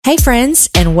Hey friends,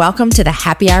 and welcome to the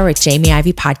Happy Hour with Jamie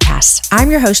Ivey podcast.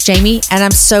 I'm your host, Jamie, and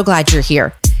I'm so glad you're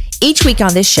here. Each week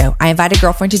on this show, I invite a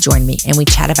girlfriend to join me and we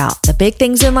chat about the big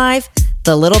things in life,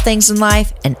 the little things in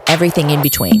life, and everything in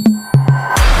between.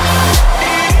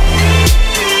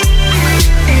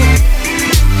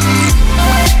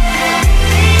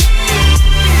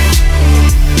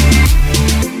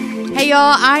 Hey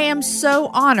y'all, I am so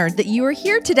honored that you are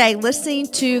here today listening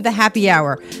to the Happy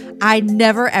Hour. I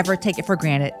never ever take it for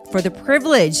granted for the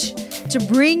privilege to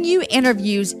bring you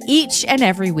interviews each and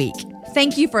every week.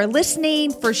 Thank you for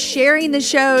listening, for sharing the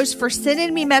shows, for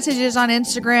sending me messages on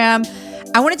Instagram.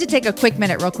 I wanted to take a quick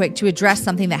minute real quick to address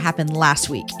something that happened last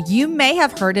week. You may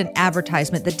have heard an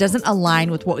advertisement that doesn't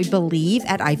align with what we believe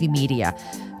at Ivy Media.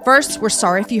 First, we're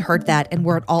sorry if you heard that and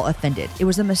we're at all offended. It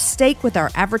was a mistake with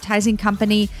our advertising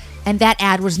company, and that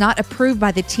ad was not approved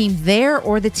by the team there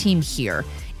or the team here.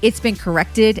 It's been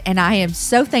corrected, and I am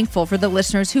so thankful for the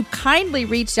listeners who kindly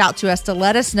reached out to us to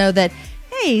let us know that,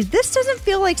 hey, this doesn't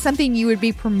feel like something you would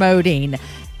be promoting.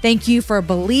 Thank you for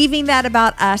believing that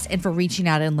about us and for reaching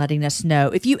out and letting us know.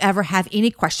 If you ever have any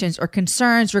questions or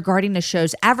concerns regarding the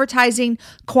show's advertising,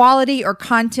 quality, or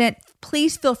content,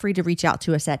 please feel free to reach out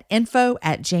to us at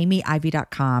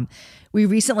info@jamieivey.com. We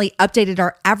recently updated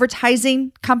our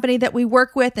advertising company that we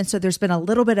work with, and so there's been a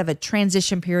little bit of a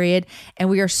transition period, and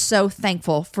we are so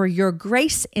thankful for your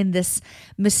grace in this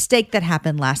mistake that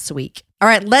happened last week. All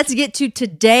right, let's get to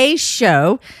today's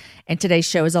show. And today's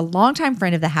show is a longtime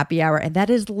friend of the Happy Hour, and that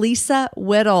is Lisa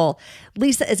Whittle.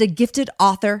 Lisa is a gifted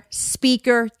author,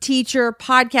 speaker, teacher,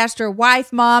 podcaster,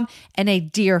 wife, mom, and a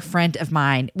dear friend of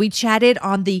mine. We chatted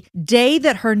on the day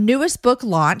that her newest book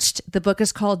launched. The book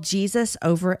is called Jesus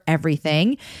Over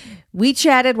Everything. We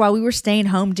chatted while we were staying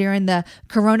home during the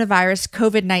coronavirus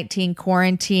COVID-19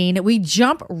 quarantine. We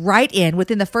jump right in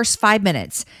within the first 5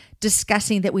 minutes,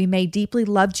 discussing that we may deeply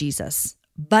love Jesus,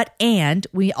 and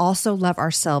we also love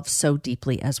ourselves so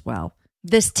deeply as well.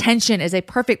 This tension is a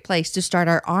perfect place to start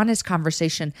our honest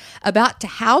conversation about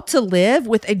how to live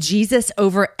with a Jesus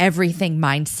over everything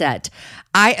mindset.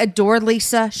 I adore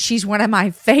Lisa. She's one of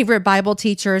my favorite Bible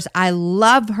teachers. I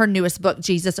love her newest book,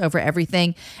 Jesus Over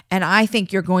Everything, and I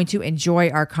think you're going to enjoy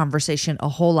our conversation a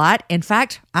whole lot. In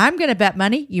fact, I'm going to bet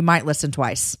money you might listen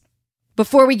twice.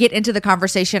 Before we get into the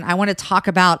conversation, I want to talk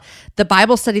about the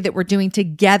Bible study that we're doing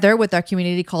together with our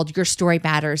community called Your Story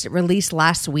Matters. It released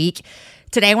last week.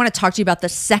 Today, I want to talk to you about the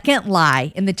second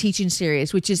lie in the teaching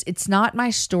series, which is it's not my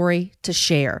story to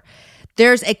share.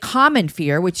 There's a common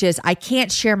fear, which is I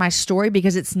can't share my story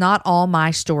because it's not all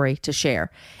my story to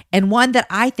share. And one that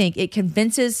I think it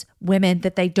convinces women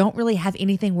that they don't really have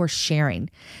anything worth sharing,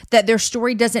 that their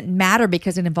story doesn't matter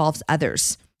because it involves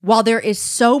others. While there is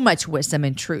so much wisdom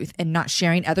and truth in not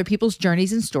sharing other people's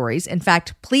journeys and stories, in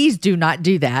fact, please do not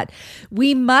do that,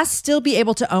 we must still be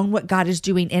able to own what God is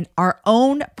doing in our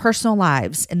own personal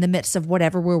lives in the midst of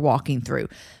whatever we're walking through.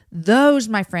 Those,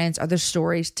 my friends, are the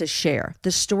stories to share,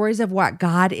 the stories of what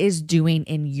God is doing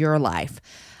in your life.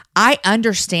 I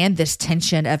understand this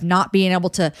tension of not being able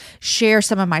to share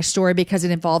some of my story because it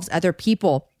involves other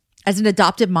people. As an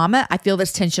adopted mama, I feel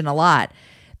this tension a lot.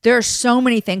 There are so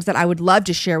many things that I would love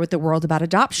to share with the world about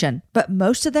adoption, but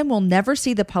most of them will never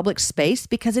see the public space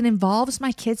because it involves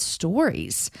my kids'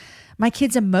 stories, my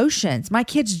kids' emotions, my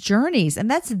kids' journeys,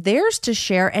 and that's theirs to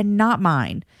share and not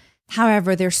mine.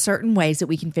 However, there's certain ways that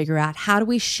we can figure out how do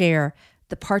we share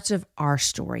the parts of our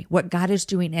story, what God is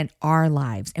doing in our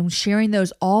lives, and sharing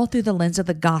those all through the lens of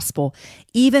the gospel,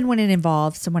 even when it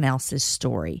involves someone else's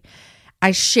story.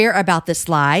 I share about this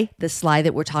lie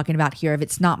that we're talking about here of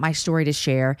it's not my story to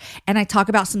share. And I talk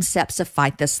about some steps to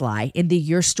fight this lie in the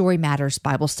Your Story Matters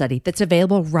Bible study that's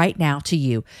available right now to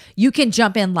you. You can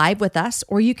jump in live with us,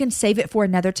 or you can save it for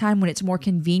another time when it's more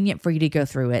convenient for you to go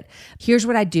through it. Here's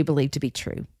what I do believe to be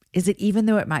true, is that even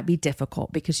though it might be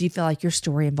difficult because you feel like your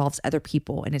story involves other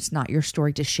people and it's not your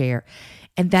story to share,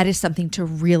 and that is something to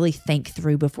really think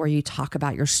through before you talk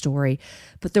about your story,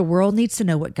 but the world needs to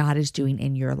know what God is doing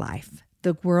in your life.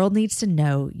 The world needs to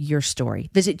know your story.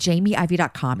 Visit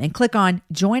jamieivey.com and click on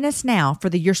Join Us Now for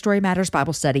the Your Story Matters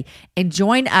Bible Study, and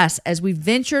join us as we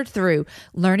venture through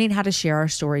learning how to share our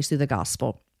stories through the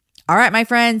gospel. All right, my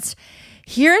friends,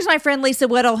 here's my friend Lisa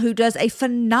Whittle, who does a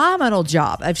phenomenal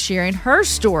job of sharing her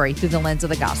story through the lens of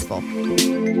the gospel.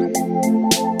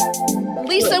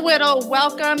 Lisa Whittle,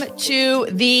 welcome to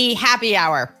the Happy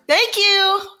Hour. Thank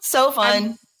you. So fun.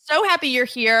 I'm so happy you're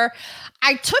here.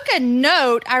 I took a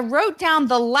note. I wrote down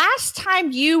the last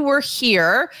time you were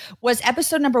here was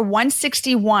episode number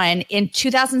 161 in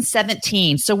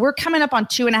 2017. So we're coming up on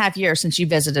 2.5 years since you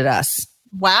visited us.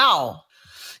 Wow.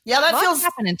 Yeah, that feels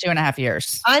happened in 2.5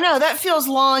 years. I know that feels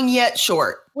long yet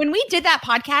short. When we did that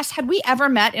podcast, had we ever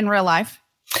met in real life?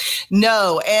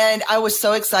 No. And I was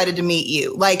so excited to meet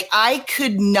you. Like, I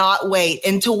could not wait.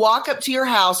 And to walk up to your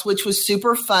house, which was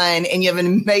super fun, and you have an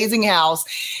amazing house.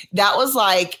 That was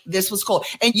like, this was cool.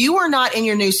 And you were not in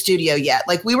your new studio yet.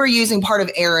 Like, we were using part of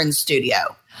Aaron's studio.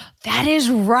 That is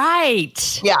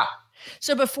right. Yeah.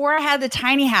 So before I had the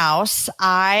tiny house,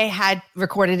 I had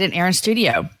recorded in Aaron's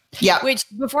studio. Yeah. Which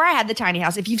before I had the tiny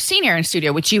house, if you've seen Aaron's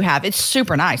studio, which you have, it's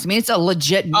super nice. I mean, it's a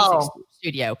legit music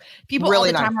studio. People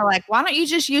really all the time are like, why don't you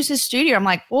just use his studio? I'm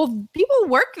like, well, people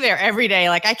work there every day.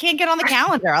 Like, I can't get on the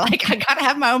calendar. Like, I got to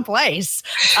have my own place.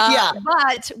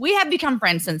 But we have become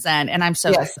friends since then. And I'm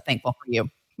so thankful for you.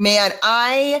 Man,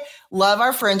 I love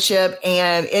our friendship,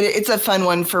 and it's a fun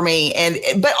one for me,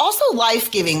 but also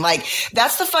life-giving. Like,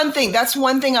 that's the fun thing. That's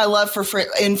one thing I love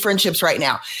in friendships right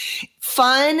now.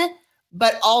 Fun,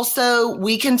 but also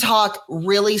we can talk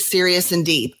really serious and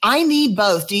deep. I need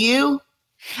both. Do you?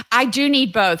 I do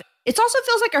need both. It also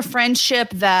feels like a friendship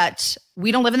that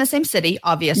we don't live in the same city,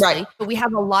 obviously, right, but we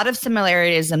have a lot of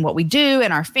similarities in what we do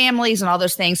and our families and all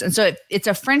those things. And so it's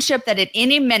a friendship that at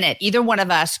any minute, either one of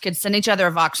us could send each other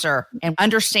a Voxer and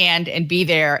understand and be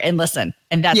there and listen.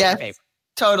 And that's my favorite.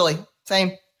 Totally.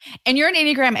 Same. And you're an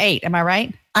Enneagram 8. Am I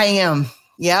right? I am.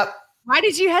 Yep. Why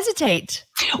did you hesitate?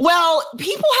 Well,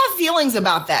 people have feelings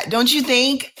about that, don't you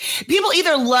think? People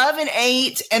either love an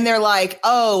 8 and they're like,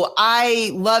 oh,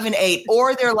 I love an 8,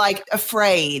 or they're like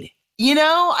afraid. You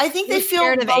know, I think they feel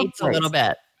scared of 8s a little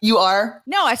bit. You are?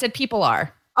 No, I said people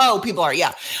are. Oh, people are.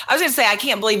 Yeah. I was going to say, I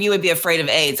can't believe you would be afraid of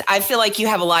 8s. I feel like you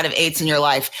have a lot of 8s in your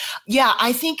life. Yeah,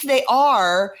 I think they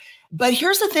are. But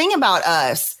here's the thing about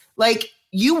us. Like,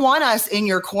 you want us in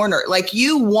your corner. Like,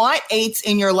 you want 8s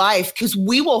in your life because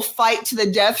we will fight to the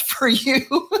death for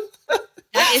you.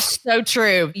 That is so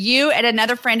true. You and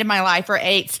another friend in my life are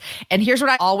 8s. And here's what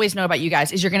I always know about you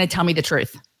guys is you're going to tell me the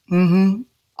truth. Mm-hmm.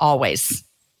 Always.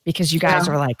 Because you guys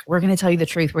are like, we're going to tell you the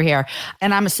truth. We're here.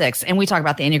 And I'm a 6. And we talk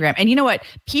about the Enneagram. And you know what?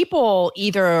 People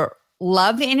either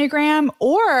love the Enneagram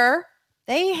or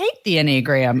they hate the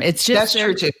Enneagram. It's just that's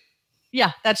true too.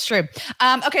 Yeah, that's true.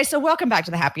 Okay, so welcome back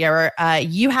to the Happy Hour.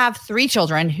 You have 3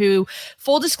 children who,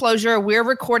 full disclosure, we're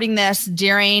recording this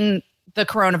during the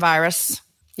coronavirus.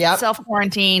 Yeah.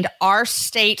 Self-quarantined. Our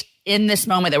state in this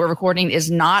moment that we're recording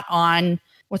is not on,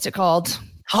 what's it called?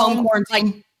 Home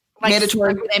quarantine. Like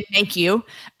mandatory. They make you,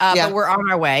 but we're on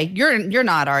our way. You're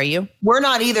not, are you? We're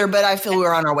not either, but I feel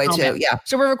we're on our way too. Yeah.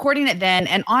 So we're recording it then.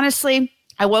 And honestly,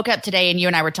 I woke up today and you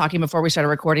and I were talking before we started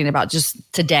recording about just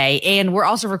today. And we're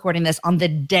also recording this on the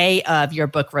day of your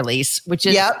book release, which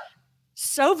is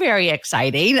so very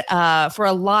exciting for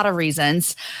a lot of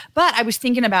reasons. But I was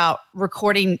thinking about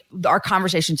recording our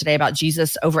conversation today about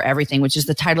Jesus over everything, which is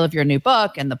the title of your new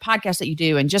book and the podcast that you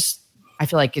do. And just, I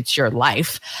feel like it's your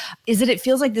life, is that it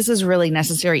feels like this is really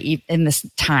necessary in this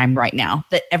time right now,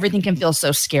 that everything can feel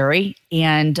so scary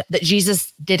and that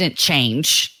Jesus didn't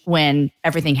change when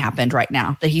everything happened right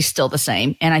now, that he's still the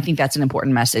same. And I think that's an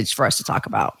important message for us to talk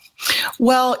about.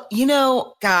 Well, you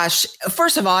know, gosh,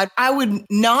 first of all, I would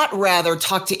not rather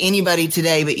talk to anybody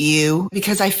today but you,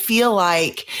 because I feel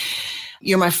like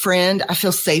you're my friend. I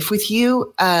feel safe with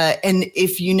you. And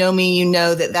if you know me, you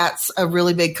know that that's a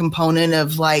really big component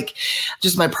of like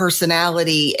just my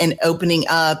personality and opening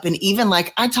up. And even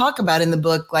like I talk about in the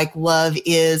book, like love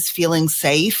is feeling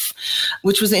safe,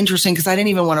 which was interesting because I didn't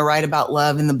even want to write about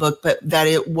love in the book, but that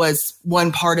it was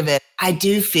one part of it. I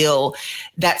do feel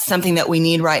that's something that we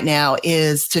need right now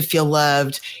is to feel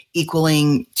loved,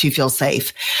 equaling to feel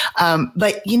safe.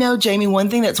 But you know, Jamie,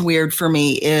 one thing that's weird for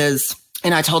me is,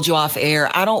 and I told you off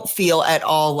air, I don't feel at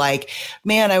all like,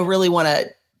 man, I really want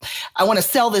to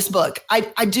sell this book.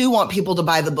 I do want people to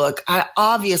buy the book. I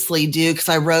obviously do because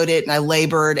I wrote it and I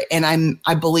labored and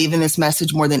I believe in this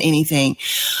message more than anything.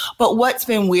 But what's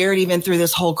been weird even through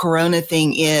this whole Corona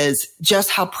thing is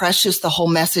just how precious the whole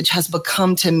message has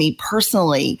become to me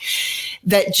personally,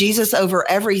 that Jesus over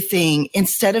everything,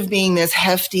 instead of being this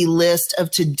hefty list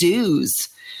of to-dos,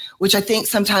 which I think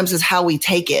sometimes is how we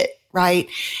take it, right,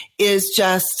 is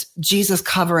just Jesus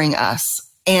covering us.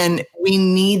 And we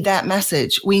need that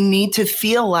message. We need to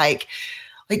feel like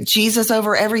Jesus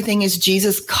over everything is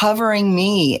Jesus covering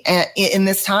me in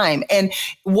this time, and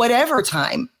whatever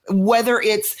time, whether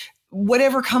it's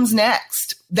whatever comes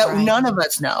next that none of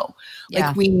us know.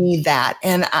 Like we need that.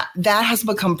 And that has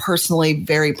become personally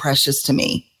very precious to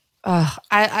me.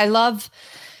 I love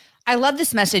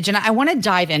this message, and I want to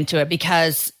dive into it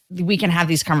because we can have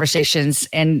these conversations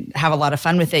and have a lot of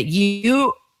fun with it.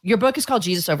 You your book is called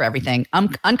Jesus Over Everything,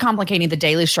 Uncomplicating the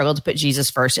Daily Struggle to Put Jesus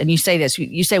First. And you say this,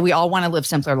 you say we all want to live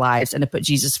simpler lives and to put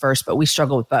Jesus first, but we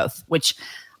struggle with both, which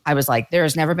I was like, there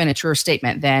has never been a truer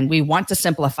statement than we want to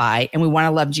simplify and we want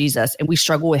to love Jesus and we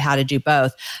struggle with how to do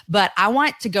both. But I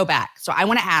want to go back. So I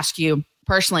want to ask you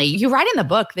personally, you write in the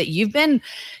book that you've been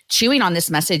chewing on this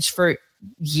message for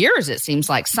years, it seems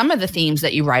like. Some of the themes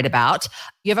that you write about.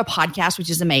 You have a podcast, which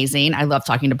is amazing. I love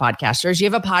talking to podcasters. You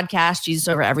have a podcast, Jesus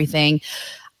Over Everything.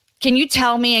 Can you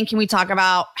tell me, and can we talk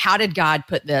about how did God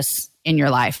put this in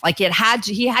your life? Like he had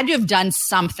to have done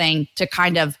something to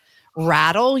kind of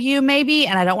rattle you maybe.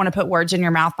 And I don't want to put words in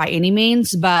your mouth by any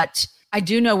means, but I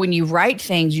do know when you write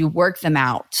things, you work them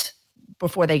out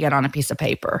before they get on a piece of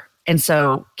paper. And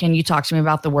so can you talk to me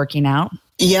about the working out?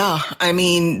 Yeah. I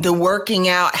mean, the working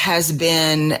out has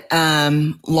been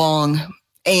long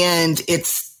and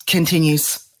it's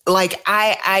continues. Like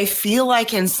I feel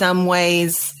like in some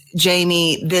ways,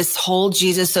 Jamie, this whole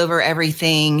Jesus Over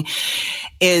Everything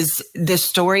is the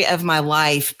story of my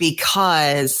life,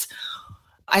 because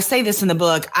I say this in the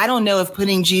book. I don't know if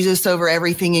putting Jesus over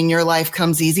everything in your life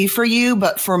comes easy for you,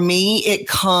 but for me, it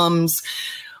comes.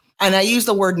 And I use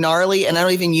the word gnarly, and I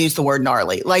don't even use the word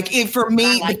gnarly. Like for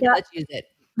me, let's use it.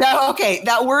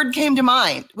 That word came to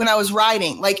mind when I was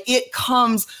writing. Like it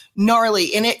comes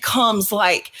gnarly, and it comes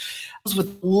like with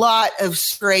a lot of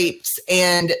scrapes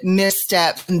and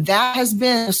missteps. And that has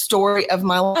been the story of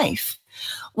my life.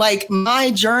 Like my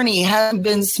journey hasn't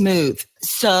been smooth.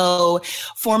 So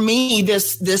for me,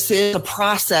 this is a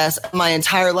process of my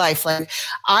entire life. Like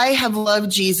I have loved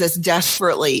Jesus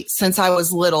desperately since I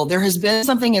was little. There has been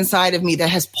something inside of me that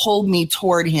has pulled me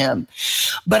toward him,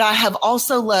 but I have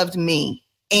also loved me.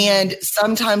 And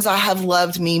sometimes I have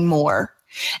loved me more.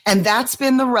 And that's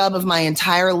been the rub of my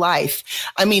entire life.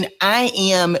 I mean, I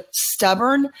am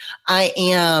stubborn. I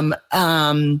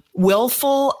am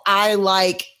willful. I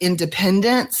like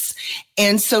independence.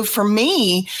 And so for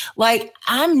me, like,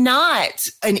 I'm not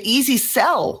an easy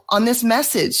sell on this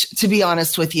message, to be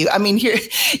honest with you. I mean, here,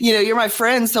 you're my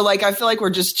friend. So like, I feel like we're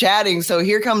just chatting. So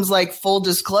here comes like full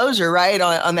disclosure, right?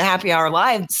 On the Happy Hour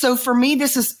Live. So for me,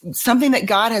 this is something that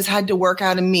God has had to work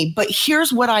out in me. But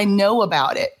here's what I know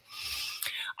about it.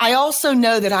 I also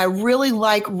know that I really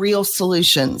like real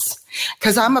solutions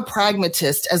because I'm a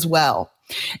pragmatist as well.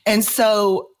 And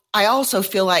so I also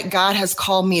feel like God has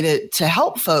called me to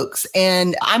help folks.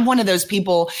 And I'm one of those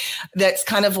people that's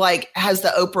kind of like has the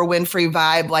Oprah Winfrey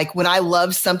vibe. Like when I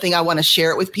love something, I want to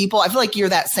share it with people. I feel like you're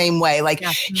that same way. Like,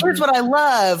 Here's what I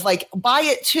love, like buy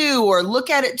it too, or look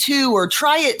at it too, or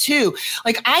try it too.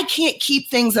 Like I can't keep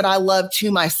things that I love to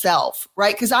myself,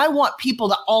 right? Because I want people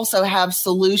to also have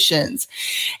solutions.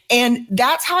 And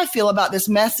that's how I feel about this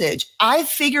message. I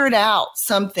figured out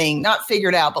something, not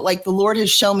figured out, but like the Lord has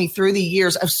shown me through the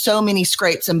years of so many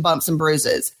scrapes and bumps and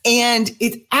bruises. And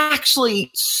it's actually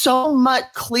so much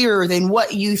clearer than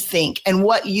what you think and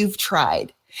what you've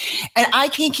tried. And I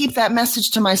can't keep that message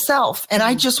to myself. And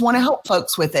I just want to help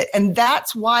folks with it. And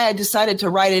that's why I decided to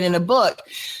write it in a book,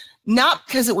 not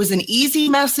because it was an easy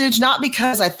message, not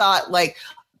because I thought like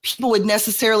people would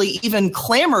necessarily even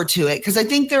clamor to it, because I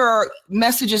think there are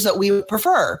messages that we would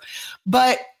prefer,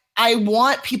 but I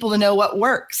want people to know what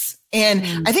works.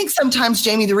 And I think sometimes,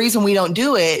 Jamie, the reason we don't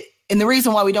do it and the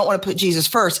reason why we don't want to put Jesus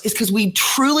first is because we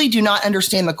truly do not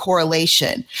understand the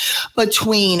correlation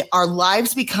between our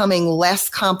lives becoming less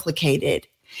complicated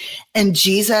and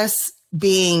Jesus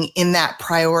being in that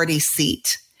priority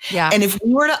seat. Yeah. And if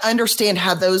we were to understand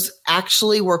how those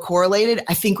actually were correlated,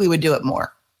 I think we would do it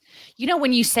more.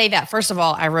 When you say that, first of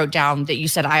all, I wrote down that you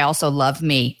said, I also love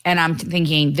me. And I'm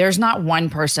thinking there's not one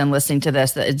person listening to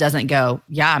this that doesn't go,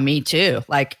 yeah, me too.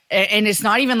 Like, and it's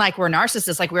not even like we're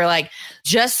narcissists. Like we're like,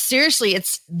 just seriously,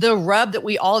 it's the rub that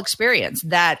we all experience,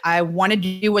 that I want to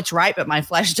do what's right, but my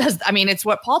flesh does. I mean, it's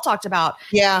what Paul talked about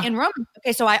in Romans.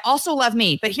 Okay. So I also love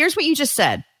me, but here's what you just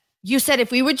said. You said,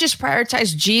 if we would just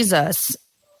prioritize Jesus,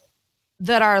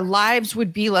 that our lives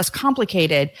would be less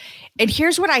complicated. And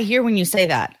here's what I hear when you say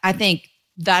that. I think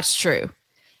that's true.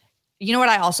 You know what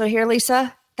I also hear,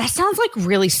 Lisa? That sounds like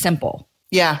really simple.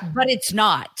 Yeah. But it's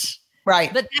not.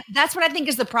 Right. But that's what I think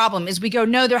is the problem, is we go,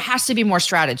 no, there has to be more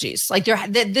strategies. Like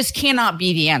this cannot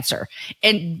be the answer.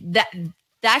 And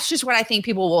that's just what I think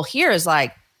people will hear is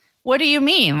like, what do you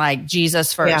mean? Like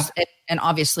Jesus first. Yeah. And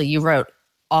obviously you wrote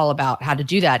all about how to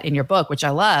do that in your book, which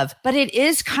I love. But it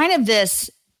is kind of this,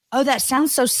 oh, that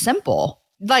sounds so simple.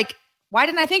 Like, why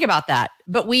didn't I think about that?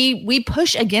 But we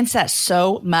push against that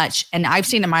so much. And I've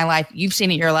seen it in my life. You've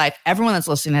seen it in your life. Everyone that's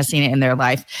listening has seen it in their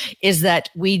life, is that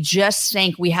we just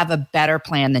think we have a better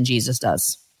plan than Jesus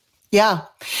does. Yeah.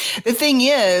 The thing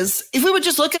is, if we would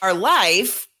just look at our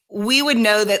life, we would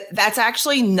know that that's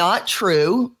actually not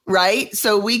true, right?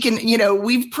 So we can,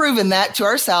 we've proven that to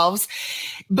ourselves.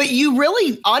 But you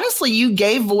really, honestly, you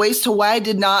gave voice to why I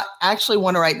did not actually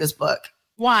want to write this book.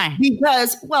 Why?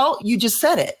 Because, well, you just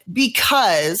said it.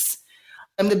 Because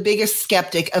I'm the biggest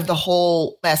skeptic of the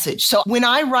whole message. So when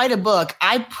I write a book,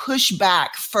 I push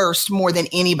back first more than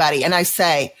anybody. And I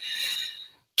say,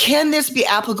 can this be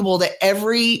applicable to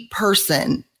every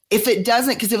person? If it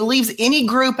doesn't, because if it leaves any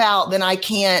group out, then I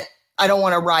don't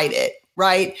want to write it.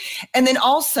 Right. And then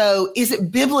also, is it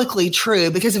biblically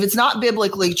true? Because if it's not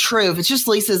biblically true, if it's just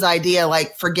Lisa's idea,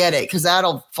 like, forget it, because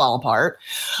that'll fall apart.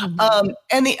 Mm-hmm.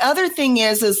 And the other thing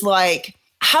is like,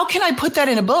 how can I put that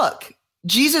in a book?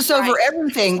 Jesus over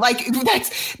everything. Like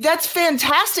that's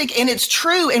fantastic. And it's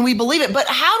true. And we believe it. But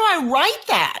how do I write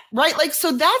that? Right. Like,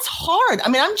 so that's hard. I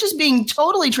mean, I'm just being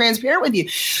totally transparent with you.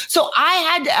 So I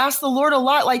had to ask the Lord a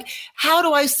lot, like, how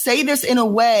do I say this in a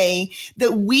way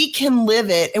that we can live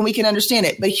it and we can understand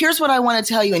it? But here's what I want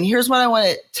to tell you. And here's what I want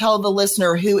to tell the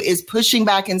listener who is pushing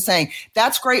back and saying,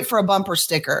 that's great for a bumper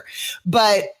sticker.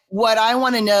 But what I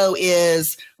want to know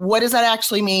is, what does that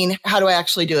actually mean? How do I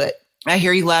actually do it? I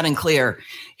hear you loud and clear.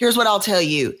 Here's what I'll tell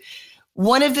you.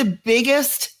 One of the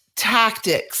biggest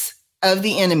tactics of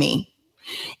the enemy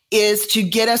is to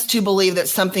get us to believe that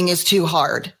something is too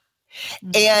hard.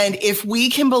 Mm-hmm. And if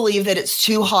we can believe that it's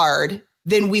too hard,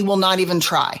 then we will not even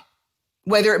try.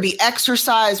 Whether it be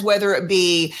exercise, whether it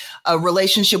be a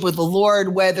relationship with the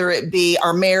Lord, whether it be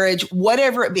our marriage,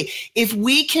 whatever it be. If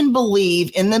we can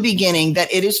believe in the beginning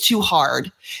that it is too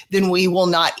hard, then we will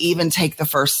not even take the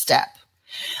first step.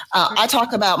 I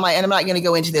talk about and I'm not going to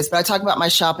go into this, but I talk about my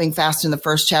shopping fast in the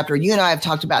first chapter. You and I have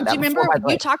talked about that. Do you remember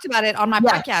you talked about it on my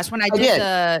podcast when I did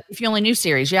the If You Only Knew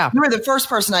series? Yeah. You were the first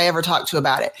person I ever talked to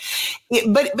about it.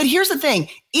 But here's the thing.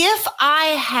 If I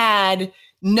had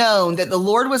known that the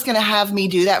Lord was going to have me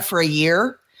do that for a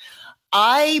year,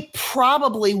 I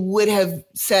probably would have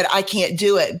said, I can't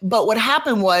do it. But what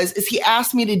happened is he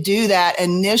asked me to do that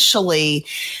initially,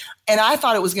 and I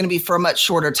thought it was going to be for a much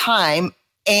shorter time.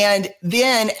 And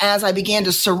then as I began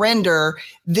to surrender,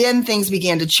 then things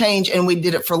began to change and we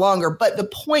did it for longer. But the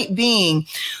point being,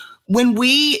 when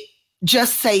we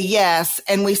just say yes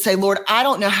and we say, Lord, I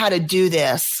don't know how to do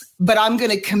this, but I'm going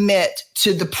to commit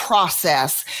to the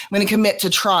process. I'm going to commit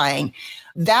to trying.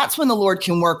 That's when the Lord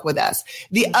can work with us.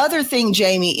 The other thing,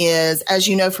 Jamie, is, as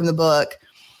you know from the book,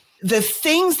 the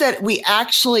things that we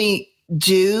actually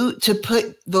do to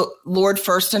put the Lord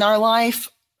first in our life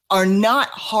are not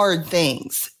hard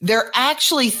things. They're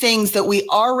actually things that we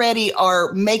already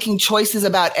are making choices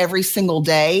about every single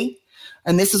day.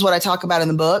 And this is what I talk about in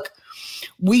the book.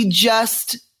 We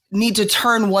just need to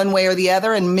turn one way or the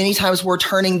other. And many times we're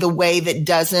turning the way that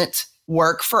doesn't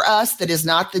work for us, that is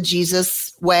not the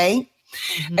Jesus way.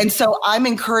 Mm-hmm. And so I'm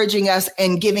encouraging us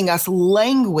and giving us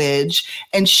language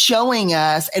and showing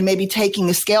us and maybe taking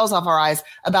the scales off our eyes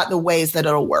about the ways that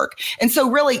it'll work. And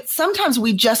so really, sometimes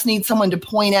we just need someone to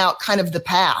point out kind of the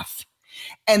path.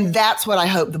 And that's what I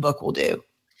hope the book will do.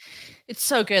 It's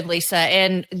so good, Lisa.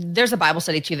 And there's a Bible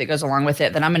study too that goes along with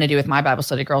it that I'm going to do with my Bible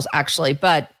study girls, actually.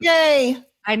 But yay.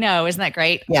 I know. Isn't that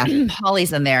great? Yeah.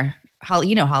 Holly's in there.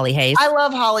 Holly, Holly Hayes. I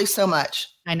love Holly so much.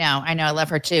 I know. I love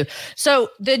her too.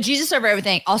 So the Jesus over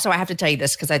everything. Also, I have to tell you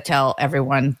this because I tell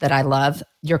everyone that I love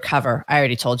your cover. I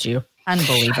already told you.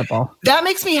 Unbelievable. That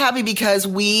makes me happy because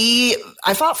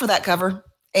I fought for that cover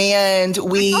and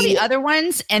I saw the other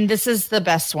ones, and this is the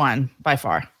best one by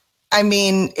far. I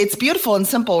mean, it's beautiful and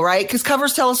simple, right? Because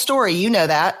covers tell a story. You know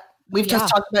that. We've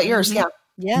just talked about yours. Mm-hmm.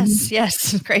 Yeah.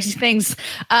 Yes. Crazy things.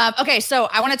 Okay. So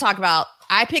I want to talk about,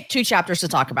 I picked 2 chapters to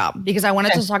talk about because I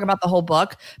wanted to talk about the whole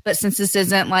book. But since this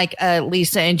isn't like a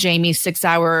Lisa and Jamie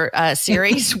 6-hour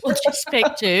series, we'll just pick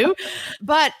 2.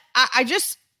 But I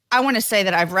want to say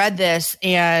that I've read this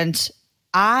and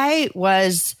I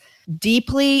was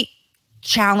deeply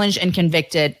challenged and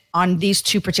convicted on these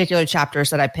 2 particular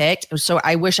chapters that I picked. So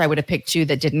I wish I would have picked 2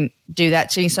 that didn't do that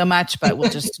to me so much, but we'll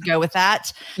just go with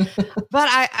that. But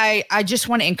I just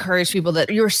want to encourage people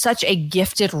that you're such a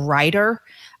gifted writer.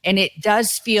 And it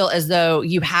does feel as though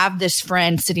you have this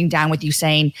friend sitting down with you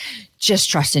saying, just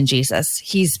trust in Jesus.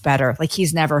 He's better. Like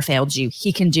he's never failed you.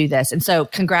 He can do this. And so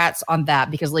congrats on that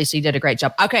because Lisa, you did a great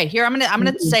job. Okay, here I'm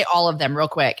going to say all of them real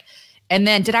quick. And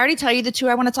then did I already tell you the 2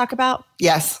 I want to talk about?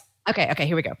 Yes. Okay,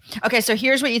 here we go. Okay, so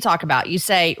here's what you talk about. You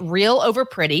say real over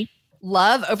pretty,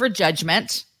 love over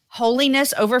judgment,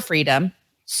 holiness over freedom,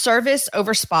 service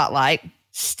over spotlight,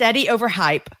 steady over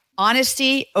hype,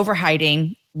 honesty over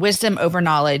hiding, wisdom over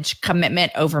knowledge,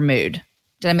 commitment over mood.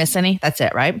 Did I miss any? That's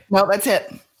it, right? Well, that's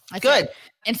it. Good.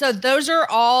 And so those are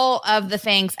all of the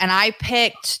things. And I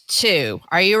picked 2.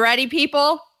 Are you ready,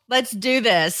 people? Let's do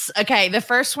this. Okay. The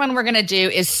first one we're going to do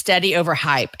is steady over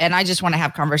hype. And I just want to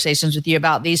have conversations with you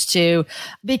about these 2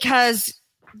 because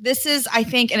this is, I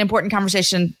think, an important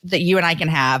conversation that you and I can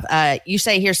have. You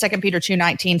say here, 2 Peter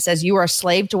 2:19 says you are a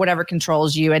slave to whatever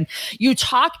controls you. And you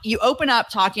open up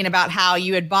talking about how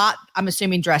you had bought, I'm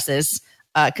assuming, dresses,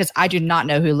 because I do not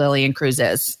know who Lillian Cruz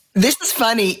is. This is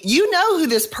funny. You know who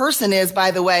this person is,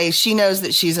 by the way. She knows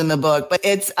that she's in the book, but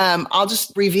it's, I'll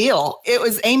just reveal. It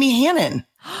was Amy Hannon.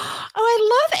 Oh,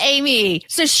 I love Amy.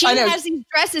 So she has these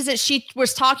dresses that she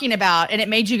was talking about, and it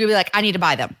made you be like, I need to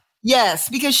buy them. Yes,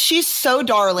 because she's so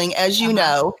darling, as you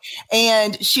know,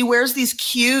 and she wears these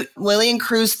cute Lillian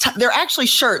Cruz. They're actually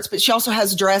shirts, but she also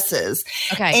has dresses.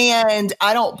 Okay. And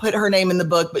I don't put her name in the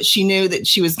book, but she knew that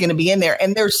she was going to be in there.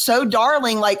 And they're so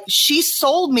darling. Like, she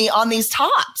sold me on these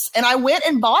tops, and I went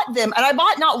and bought them. And I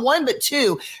bought not 1, but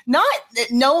 2, not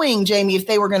knowing, Jamie, if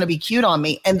they were going to be cute on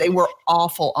me. And they were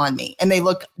awful on me, and they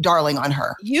looked darling on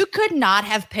her. You could not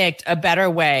have picked a better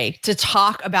way to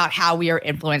talk about how we are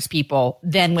influenced people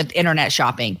than with internet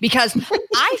shopping, because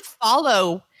I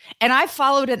follow, and I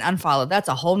followed and unfollowed. That's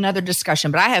a whole nother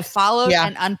discussion, but I have followed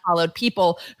and unfollowed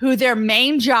people who their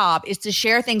main job is to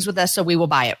share things with us so we will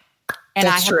buy it. And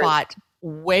I have bought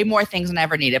way more things than I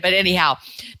ever needed. But anyhow,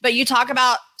 but you talk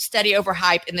about steady over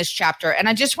hype in this chapter. And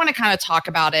I just want to kind of talk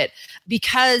about it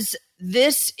because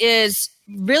this is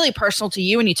really personal to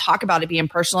you. And you talk about it being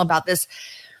personal, about this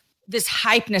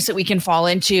hypeness that we can fall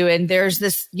into. And there's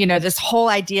this, this whole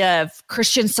idea of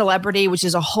Christian celebrity, which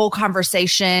is a whole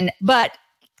conversation. But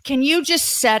can you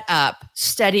just set up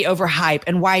steady over hype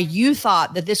and why you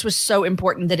thought that this was so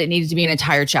important that it needed to be an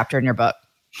entire chapter in your book?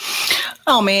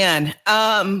 Oh, man.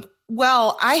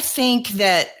 Well, I think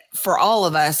that for all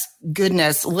of us,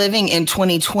 goodness, living in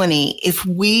 2020, if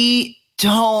we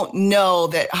don't know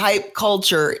that hype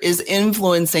culture is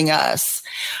influencing us,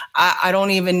 I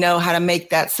don't even know how to make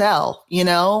that sell, When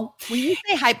you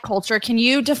say hype culture, can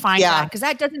you define that? Because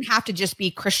that doesn't have to just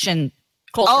be Christian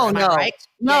culture. Oh, no. Right?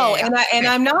 No. Yeah. And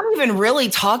I'm not even really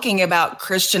talking about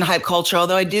Christian hype culture,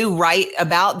 although I do write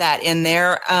about that in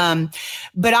there.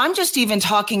 But I'm just even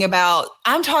talking about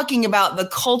the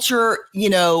culture,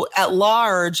 at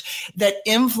large that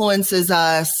influences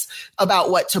us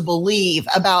about what to believe,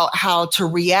 about how to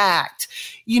react.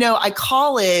 I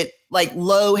call it like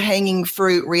low hanging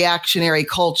fruit reactionary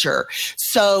culture.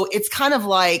 So it's kind of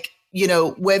like,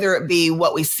 whether it be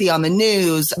what we see on the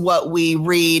news, what we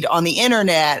read on the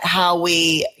internet, how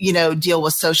we, deal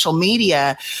with social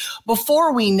media,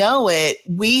 before we know it,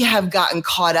 we have gotten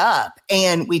caught up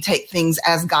and we take things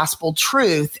as gospel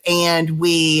truth and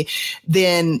we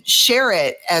then share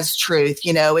it as truth.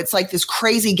 It's like this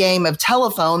crazy game of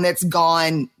telephone that's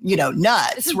gone,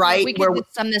 nuts, right? We can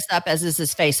sum this up as this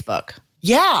is Facebook.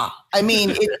 Yeah. I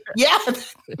mean,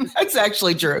 that's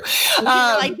actually true.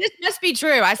 Like, this must be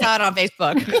true. I saw it on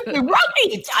Facebook.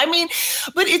 Right. I mean,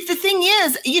 but the thing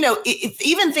is,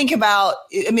 even think about,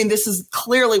 this is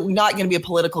clearly not going to be a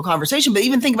political conversation, but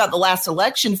even think about the last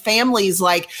election, families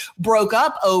broke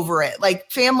up over it.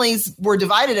 Families were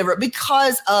divided over it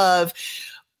because of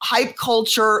hype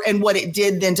culture and what it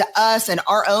did then to us and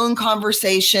our own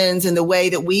conversations and the way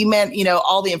that we meant,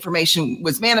 all the information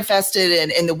was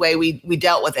manifested and the way we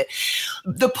dealt with it.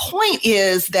 The point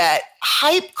is that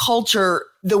hype culture,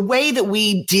 the way that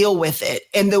we deal with it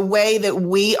and the way that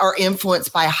we are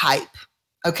influenced by hype,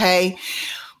 okay,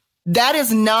 that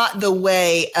is not the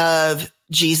way of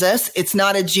Jesus. It's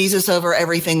not a Jesus over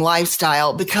everything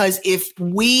lifestyle, because if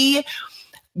we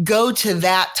go to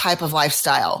that type of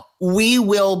lifestyle, we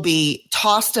will be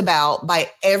tossed about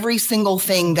by every single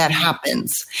thing that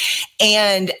happens.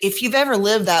 And if you've ever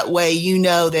lived that way, you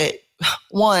know that,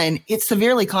 one, it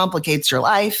severely complicates your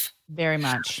life. Very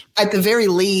much. At the very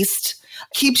least,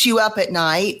 keeps you up at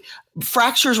night,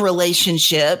 fractures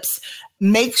relationships,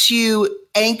 makes you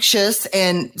anxious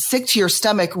and sick to your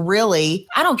stomach, really.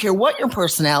 I don't care what your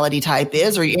personality type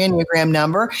is or your Enneagram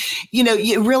number,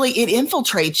 it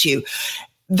infiltrates you.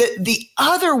 The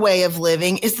other way of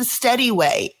living is the steady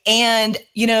way. And,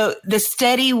 the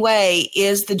steady way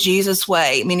is the Jesus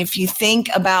way. I mean, if you think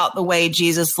about the way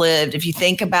Jesus lived, if you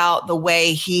think about the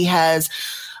way he has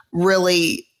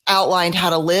really outlined how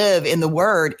to live in the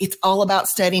word, it's all about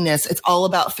steadiness. It's all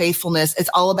about faithfulness. It's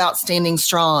all about standing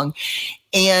strong.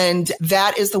 And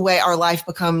that is the way our life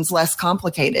becomes less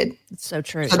complicated. It's so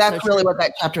true. So that's really what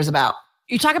that chapter is about.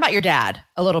 You talk about your dad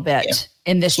a little bit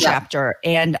in this chapter,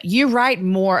 and you write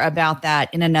more about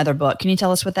that in another book. Can you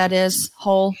tell us what that is,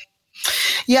 Whole?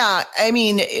 Yeah. I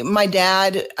mean, my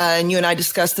dad, and you and I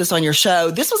discussed this on your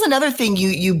show. This was another thing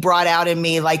you brought out in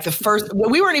me. Like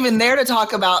we weren't even there to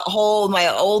talk about my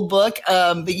old book.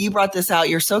 But you brought this out.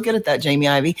 You're so good at that, Jamie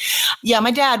Ivey. Yeah.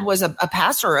 My dad was a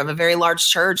pastor of a very large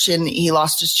church, and he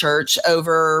lost his church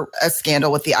over a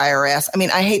scandal with the IRS. I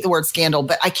mean, I hate the word scandal,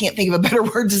 but I can't think of a better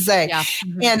word to say. Yeah.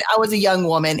 Mm-hmm. And I was a young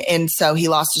woman. And so he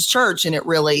lost his church, and it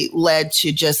really led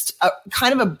to just a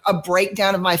kind of a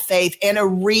breakdown of my faith and a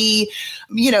rewiring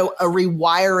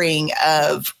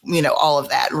of, all of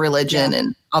that religion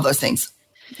and all those things.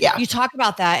 Yeah. You talk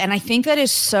about that. And I think that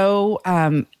is so,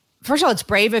 first of all, it's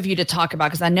brave of you to talk about,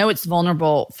 because I know it's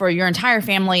vulnerable for your entire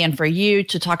family and for you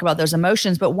to talk about those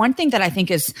emotions. But one thing that I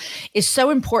think is so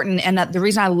important, and that the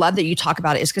reason I love that you talk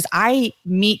about it, is because I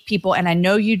meet people, and I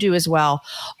know you do as well,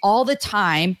 all the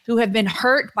time, who have been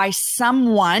hurt by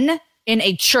someone in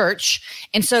a church.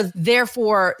 And so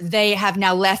therefore they have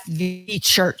now left the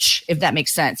church, if that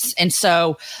makes sense. And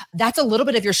so that's a little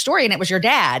bit of your story. And it was your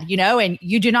dad, and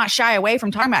you do not shy away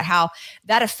from talking about how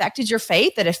that affected your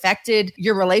faith, that affected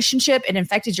your relationship, it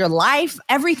affected your life.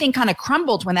 Everything kind of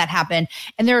crumbled when that happened.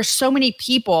 And there are so many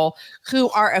people who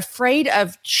are afraid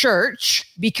of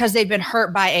church because they've been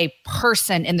hurt by a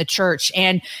person in the church.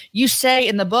 And you say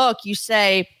in the book,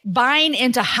 buying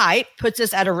into hype puts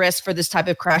us at a risk for this type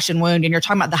of crash and wound. And you're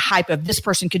talking about the hype of this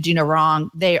person could do no wrong.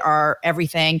 They are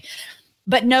everything.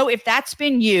 But no, if that's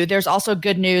been you, there's also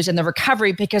good news in the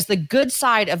recovery, because the good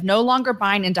side of no longer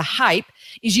buying into hype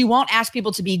is you won't ask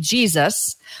people to be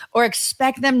Jesus or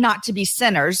expect them not to be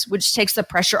sinners, which takes the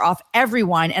pressure off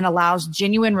everyone and allows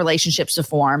genuine relationships to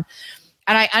form.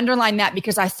 And I underline that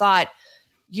because I thought,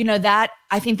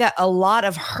 I think that a lot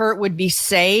of hurt would be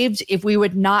saved if we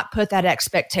would not put that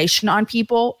expectation on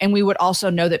people, and we would also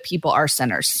know that people are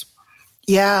sinners.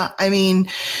 Yeah. I mean,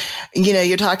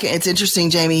 you're talking, it's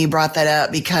interesting, Jamie, you brought that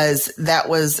up, because that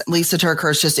was Lisa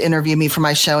Turkhurst just interviewed me for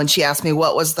my show, and she asked me,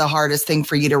 what was the hardest thing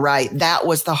for you to write? That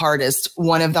was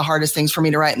one of the hardest things for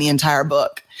me to write in the entire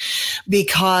book,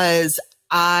 because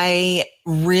how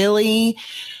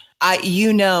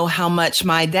much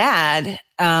my dad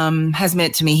has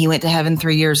meant to me. He went to heaven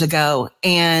 3 years ago.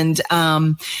 And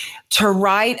to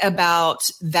write about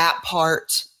that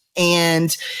part,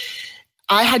 and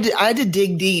I had to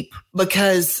dig deep,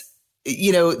 because,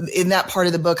 in that part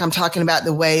of the book, I'm talking about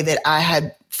the way that I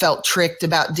had felt tricked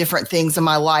about different things in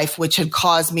my life, which had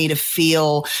caused me to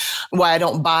feel why I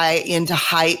don't buy into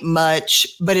hype much.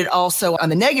 But it also, on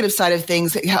the negative side of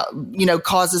things,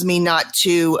 causes me not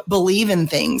to believe in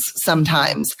things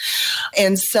sometimes.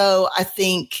 And so I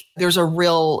think there's a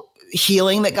real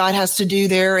healing that God has to do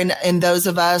there. And those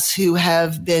of us who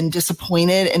have been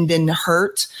disappointed and been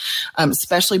hurt,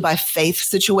 especially by faith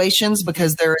situations,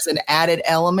 because there is an added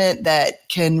element that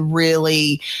can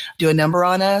really do a number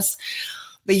on us.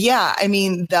 But yeah, I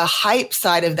mean, the hype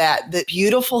side of that, the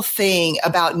beautiful thing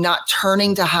about not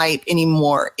turning to hype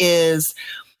anymore is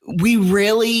we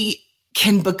really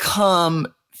can become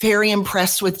very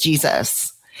impressed with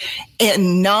Jesus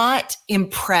and not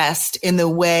impressed in the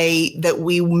way that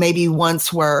we maybe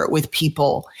once were with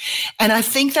people. And I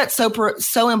think that's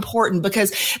so important,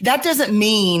 because that doesn't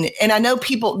mean, and I know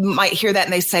people might hear that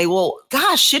and they say, well,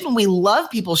 gosh, shouldn't we love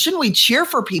people? Shouldn't we cheer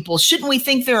for people? Shouldn't we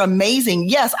think they're amazing?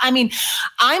 Yes. I mean,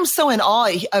 I'm so in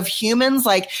awe of humans.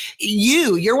 Like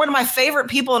you're one of my favorite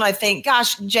people. And I think,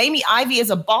 gosh, Jamie Ivey is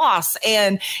a boss.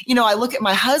 And, I look at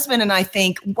my husband and I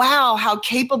think, wow, how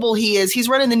capable he is. He's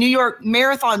running the New York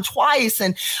Marathon twice.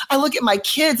 And I look at my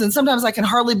kids and sometimes I can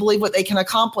hardly believe what they can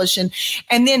accomplish. And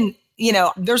then,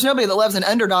 there's nobody that loves an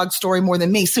underdog story more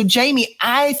than me. So Jamie,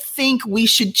 I think we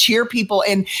should cheer people,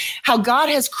 and how God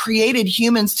has created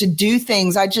humans to do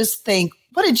things. I just think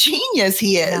what a genius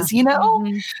he is,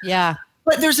 Mm-hmm. Yeah.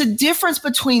 But there's a difference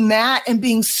between that and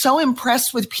being so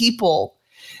impressed with people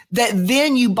that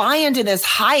then you buy into this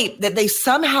hype that they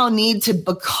somehow need to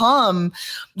become,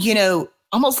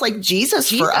 almost like Jesus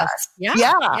for us.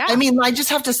 Yeah. I mean, I just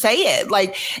have to say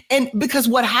it. And because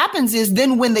what happens is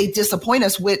then when they disappoint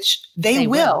us, which they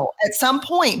will at some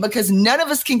point, because none of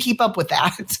us can keep up with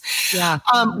that. Yeah.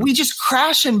 We just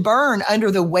crash and burn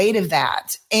under the weight of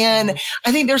that. And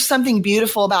I think there's something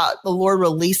beautiful about the Lord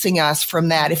releasing us from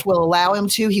that. If we'll allow him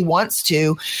to, he wants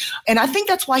to. And I think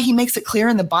that's why he makes it clear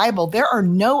in the Bible, there are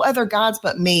no other gods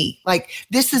but me. Like,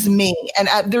 this is me. And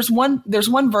there's one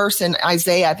verse in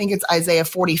Isaiah, I think it's Isaiah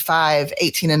 45,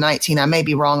 18 and 19. I may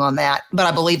be wrong on that, but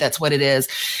I believe that's what it is.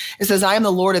 It says, I am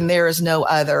the Lord and there is no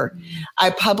other.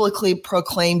 I publicly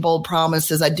proclaim bold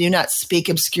promises. I do not speak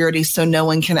obscurity so no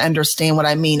one can understand what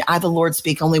I mean. I, the Lord,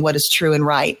 speak only what is true and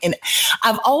right. And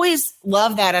I've always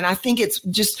loved that. And I think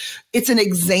it's an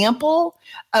example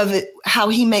of it, how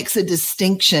he makes a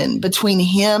distinction between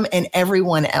him and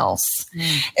everyone else.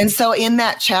 And so in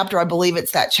that chapter, I believe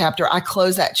it's that chapter, I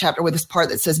close that chapter with this part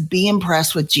that says, be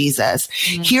impressed with Jesus.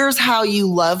 Here's how you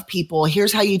love people.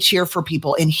 Here's how you cheer for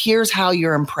people. And here's how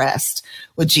you're impressed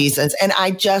with Jesus. And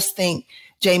I just think,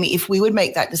 Jamie, if we would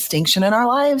make that distinction in our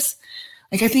lives,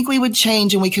 like I think we would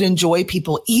change and we could enjoy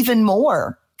people even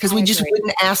more. Because we just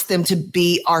wouldn't ask them to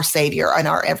be our savior and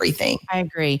our everything. I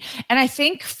agree. And I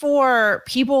think for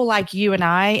people like you and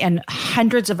I and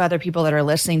hundreds of other people that are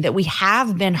listening, that we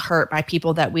have been hurt by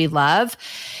people that we love,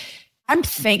 I'm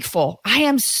thankful. I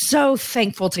am so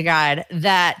thankful to God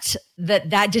that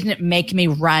didn't make me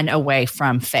run away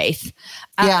from faith.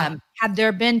 Yeah. Have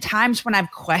there been times when I've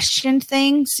questioned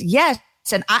things? Yes.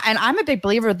 And I'm a big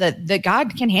believer that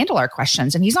God can handle our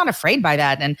questions, and he's not afraid by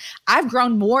that. And I've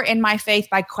grown more in my faith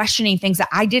by questioning things that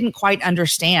I didn't quite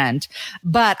understand.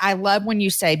 But I love when you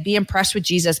say, be impressed with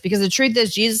Jesus, because the truth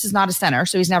is Jesus is not a sinner.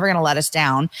 So he's never going to let us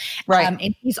down. Right.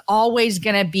 And he's always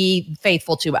going to be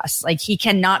faithful to us. Like he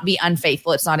cannot be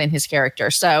unfaithful. It's not in his character.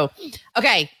 So,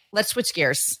 okay, let's switch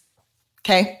gears.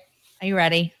 Okay. Are you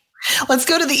ready? Let's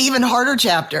go to the even harder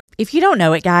chapter. If you don't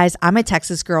know it, guys, I'm a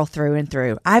Texas girl through and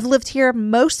through. I've lived here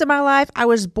most of my life. I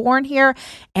was born here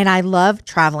and I love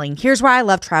traveling. Here's why I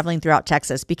love traveling throughout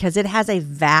Texas, because it has a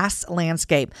vast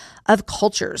landscape of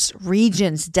cultures,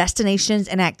 regions, destinations,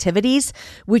 and activities,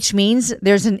 which means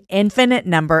there's an infinite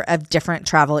number of different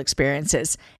travel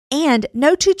experiences. And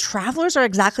no two travelers are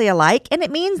exactly alike, and it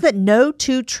means that no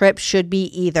two trips should be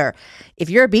either. If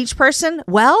you're a beach person,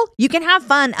 well, you can have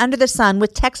fun under the sun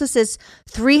with Texas's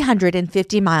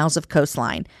 350 miles of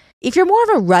coastline. If you're more of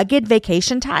a rugged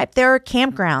vacation type, there are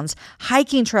campgrounds,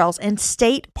 hiking trails, and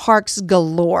state parks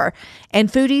galore. And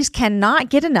foodies cannot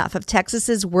get enough of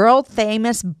Texas's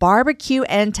world-famous barbecue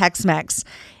and Tex-Mex.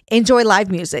 Enjoy live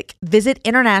music, visit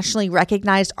internationally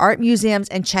recognized art museums,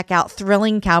 and check out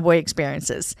thrilling cowboy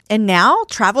experiences. And now,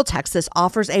 Travel Texas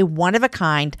offers a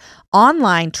one-of-a-kind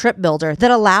online trip builder that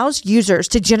allows users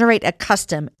to generate a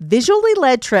custom, visually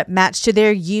led trip matched to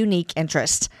their unique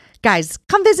interests. Guys,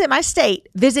 come visit my state.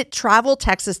 Visit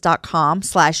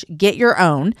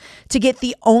traveltexas.com/getyourown to get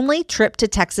the only trip to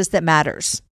Texas that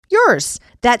matters. Yours.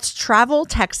 That's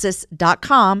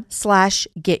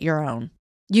traveltexas.com/getyourown.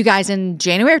 You guys, in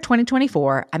January of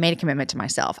 2024, I made a commitment to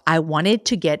myself. I wanted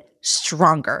to get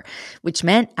stronger, which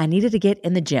meant I needed to get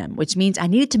in the gym, which means I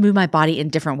needed to move my body in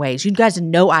different ways. You guys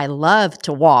know I love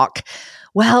to walk.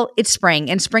 Well, it's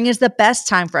spring, and spring is the best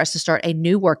time for us to start a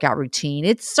new workout routine.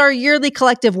 It's our yearly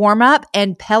collective warm-up,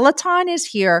 and Peloton is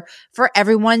here for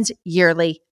everyone's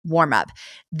yearly warm-up.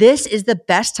 This is the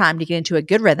best time to get into a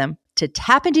good rhythm, to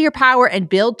tap into your power and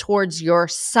build towards your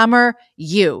summer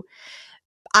you.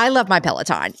 I love my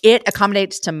Peloton. It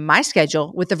accommodates to my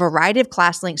schedule with a variety of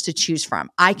class links to choose from.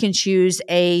 I can choose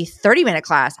a 30-minute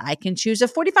class. I can choose a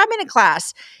 45-minute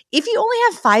class. If you only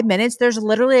have 5 minutes, there's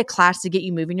literally a class to get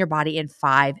you moving your body in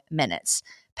 5 minutes.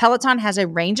 Peloton has a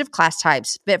range of class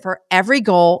types fit for every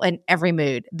goal and every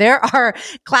mood. There are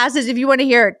classes if you want to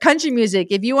hear country music,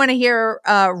 if you want to hear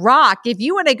rock, if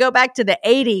you want to go back to the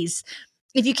 80s.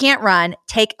 If you can't run,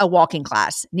 take a walking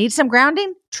class. Need some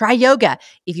grounding? Try yoga.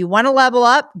 If you want to level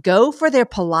up, go for their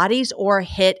Pilates or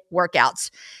HIIT workouts.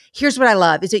 Here's what I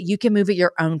love is that you can move at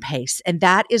your own pace. And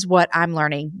that is what I'm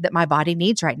learning that my body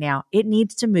needs right now. It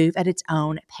needs to move at its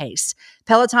own pace.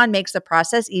 Peloton makes the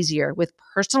process easier with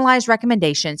personalized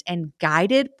recommendations and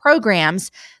guided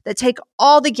programs that take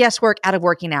all the guesswork out of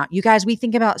working out. You guys, we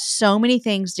think about so many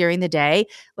things during the day.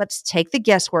 Let's take the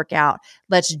guesswork out.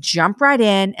 Let's jump right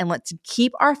in and let's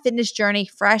keep our fitness journey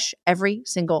fresh every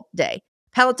single day.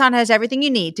 Peloton has everything you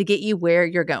need to get you where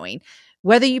you're going.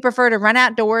 Whether you prefer to run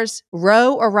outdoors,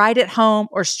 row or ride at home,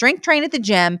 or strength train at the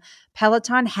gym,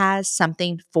 Peloton has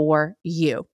something for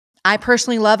you. I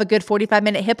personally love a good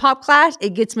 45-minute hip hop class.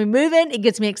 It gets me moving. It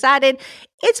gets me excited.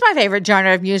 It's my favorite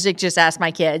genre of music. Just ask my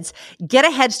kids. Get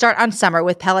a head start on summer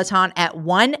with Peloton at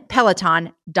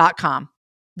onepeloton.com.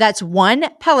 That's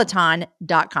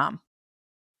onepeloton.com.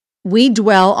 We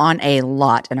dwell on a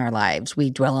lot in our lives.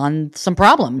 We dwell on some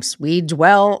problems. We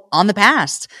dwell on the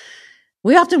past.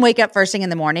 We often wake up first thing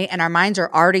in the morning and our minds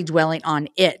are already dwelling on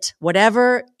it,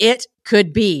 whatever it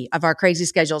could be of our crazy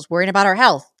schedules, worrying about our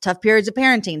health, tough periods of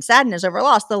parenting, sadness over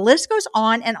loss. The list goes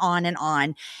on and on and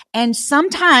on. And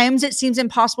sometimes it seems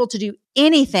impossible to do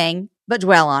anything but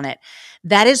dwell on it.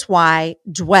 That is why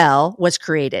Dwell was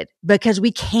created, because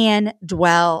we can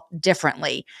dwell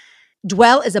differently.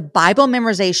 Dwell is a Bible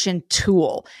memorization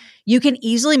tool. You can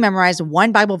easily memorize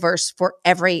one Bible verse for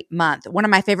every month. One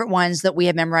of my favorite ones that we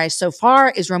have memorized so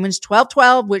far is Romans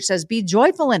 12:12, which says, "Be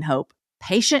joyful in hope,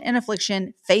 patient in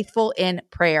affliction, faithful in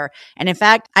prayer. And in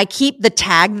fact, I keep the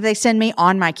tag that they send me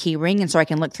on my key ring, and so I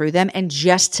can look through them. And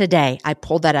just today, I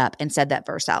pulled that up and said that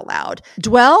verse out loud.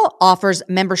 Dwell offers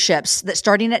memberships that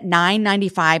starting at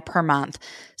 $9.95 per month.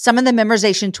 Some of the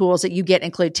memorization tools that you get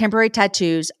include temporary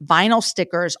tattoos, vinyl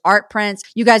stickers, art prints.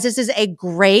 You guys, this is a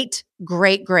great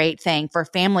thing for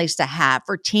families to have,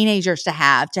 for teenagers to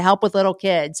have, to help with little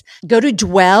kids. Go to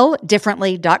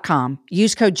dwelldifferently.com.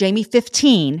 Use code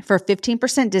Jamie15 for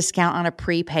 15% discount on a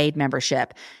prepaid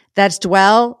membership. That's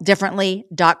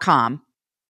dwelldifferently.com.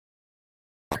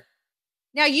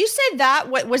 Now, you said that,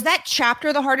 was that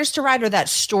chapter the hardest to write, or that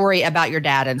story about your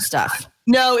dad and stuff?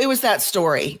 No, it was that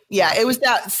story. Yeah, it was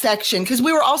that section, because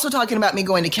we were also talking about me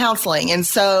going to counseling. And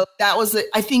so that was,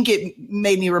 I think it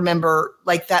made me remember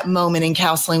like that moment in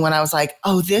counseling when I was like,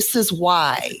 oh, this is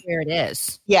why. There it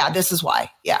is. Yeah, this is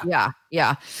why. Yeah.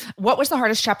 Yeah. What was the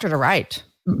hardest chapter to write?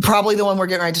 Probably the one we're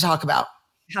getting ready to talk about.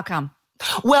 How come?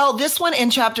 Well, this one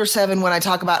in chapter 7, when I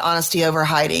talk about honesty over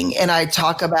hiding, and I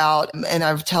talk about, and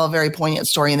I tell a very poignant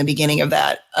story in the beginning of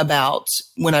that about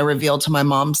when I revealed to my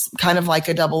mom's kind of like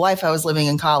a double life I was living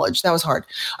in college. That was hard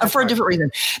for a different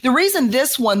reason. The reason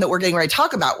this one that we're getting ready to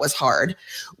talk about was hard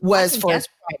was it was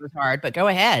hard, but go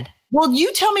ahead. Well,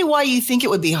 you tell me why you think it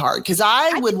would be hard, because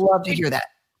I would love to hear that.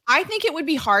 I think it would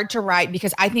be hard to write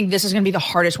because I think this is going to be the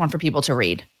hardest one for people to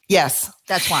read. Yes.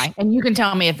 That's why. And you can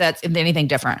tell me if anything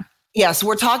different. Yes,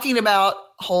 we're talking about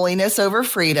holiness over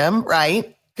freedom,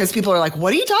 right? Because people are like,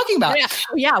 what are you talking about?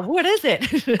 Yeah, what is it?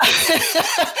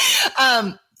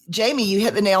 Jamie, you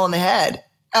hit the nail on the head.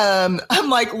 I'm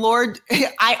like, Lord,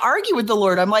 I argue with the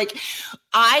Lord. I'm like,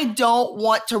 I don't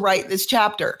want to write this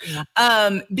chapter.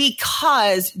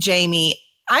 Because, Jamie,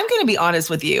 I'm going to be honest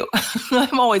with you.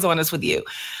 I'm always honest with you.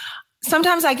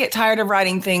 Sometimes I get tired of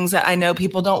writing things that I know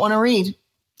people don't want to read.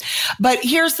 But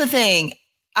here's the thing.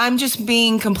 I'm just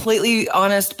being completely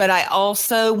honest, but I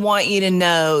also want you to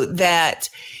know that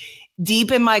deep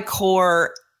in my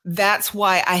core, that's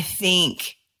why I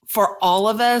think for all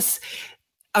of us,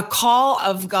 a call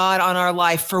of God on our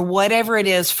life for whatever it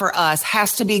is for us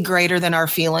has to be greater than our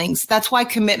feelings. That's why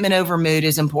commitment over mood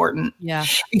is important. Yeah.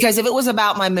 Because if it was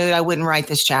about my mood, I wouldn't write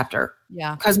this chapter.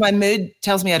 Yeah. Because my mood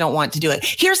tells me I don't want to do it.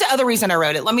 Here's the other reason I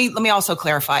wrote it. Let me also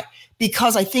clarify,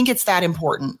 because I think it's that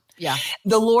important. Yeah.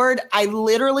 The Lord, I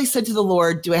literally said to the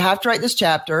Lord, do I have to write this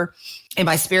chapter? In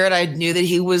my spirit, I knew that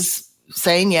he was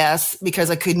saying yes,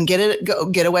 because I couldn't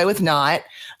get away with not.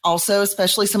 Also,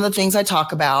 especially some of the things I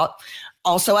talk about.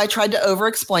 Also, I tried to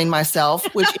over-explain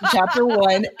myself, which in chapter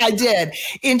 1, I did.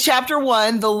 In chapter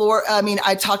 1,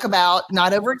 I talk about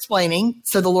not over-explaining.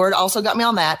 So the Lord also got me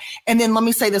on that. And then let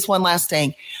me say this one last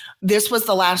thing. This was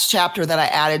the last chapter that I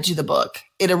added to the book.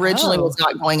 It originally was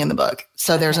not going in the book.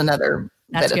 So there's another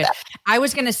That's good. That. I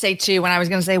was going to say too, when I was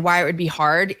going to say why it would be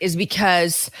hard is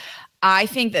because I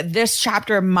think that this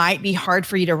chapter might be hard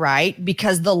for you to write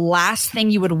because the last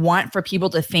thing you would want for people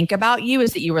to think about you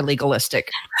is that you were legalistic.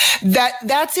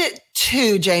 That's it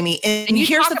too, Jamie. And you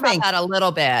here's talk the about thing. that a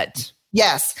little bit.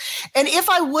 Yes. And if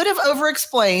I would have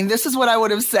over-explained, this is what I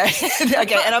would have said.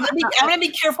 Okay. And I'm going to be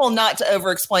careful not to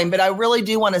over-explain, but I really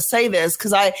do want to say this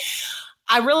because I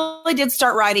really did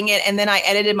start writing it, and then I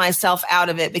edited myself out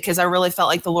of it because I really felt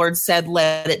like the Lord said,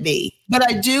 let it be. But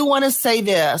I do want to say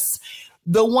this.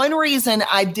 The one reason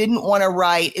I didn't want to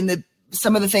write in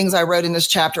some of the things I wrote in this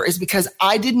chapter is because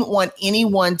I didn't want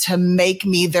anyone to make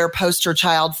me their poster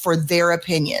child for their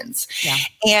opinions. Yeah.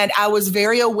 And I was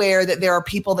very aware that there are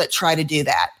people that try to do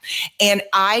that. And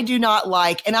I do not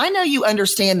like, and I know you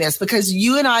understand this because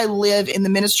you and I live in the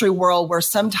ministry world where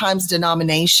sometimes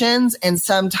denominations and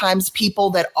sometimes people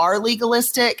that are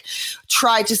legalistic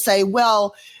try to say,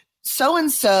 well,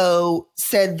 so-and-so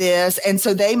said this, and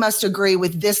so they must agree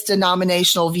with this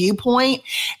denominational viewpoint.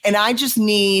 And I just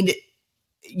need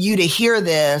you to hear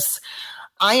this.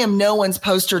 I am no one's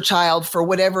poster child for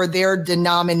whatever their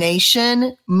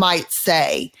denomination might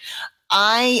say.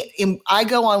 I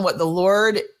go on what the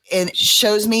Lord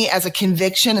shows me as a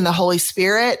conviction in the Holy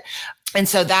Spirit. And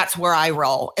so that's where I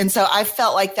roll. And so I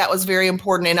felt like that was very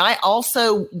important. And I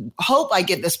also hope I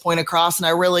get this point across, and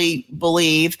I really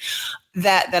believe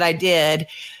that I did,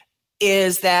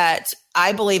 is that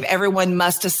I believe everyone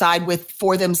must decide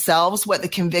for themselves what the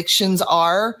convictions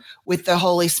are with the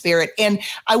Holy Spirit. And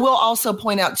I will also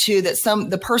point out too that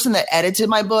the person that edited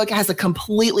my book has a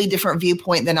completely different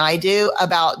viewpoint than I do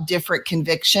about different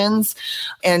convictions.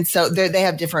 And so they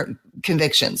have different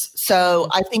convictions. So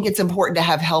I think it's important to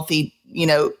have healthy,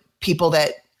 people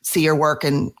that see your work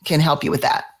and can help you with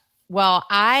that. Well,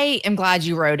 I am glad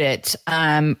you wrote it.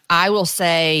 I will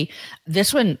say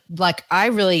this one, like, I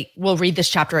really will read this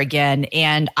chapter again.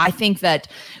 And I think that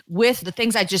with the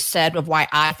things I just said of why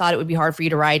I thought it would be hard for you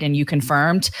to write and you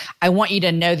confirmed, I want you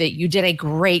to know that you did a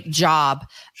great job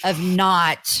of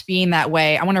not being that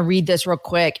way. I want to read this real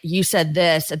quick. You said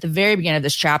this at the very beginning of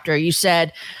this chapter. You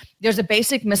said, there's a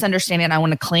basic misunderstanding I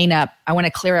want to clean up. I want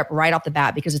to clear up right off the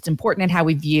bat because it's important in how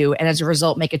we view and as a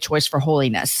result make a choice for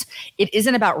holiness. It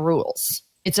isn't about rules.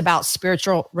 It's about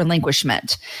spiritual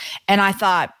relinquishment. And I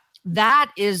thought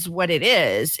that is what it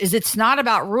is it's not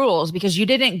about rules because you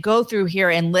didn't go through here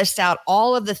and list out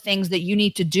all of the things that you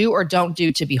need to do or don't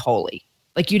do to be holy.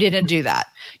 Like you didn't do that.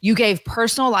 You gave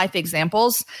personal life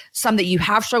examples, some that you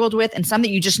have struggled with and some that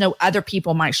you just know other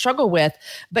people might struggle with.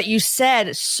 But you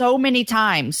said so many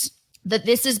times that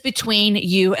this is between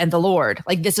you and the Lord.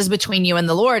 Like this is between you and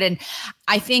the Lord. And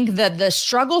I think that the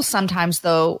struggle sometimes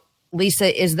though,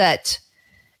 Lisa, is that,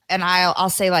 and I'll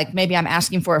say like, maybe I'm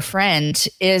asking for a friend,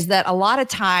 is that a lot of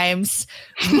times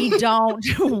we don't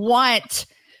want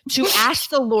to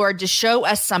ask the Lord to show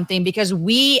us something because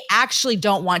we actually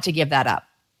don't want to give that up.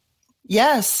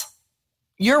 Yes,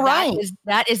 you're right.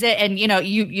 That is it. And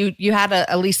you had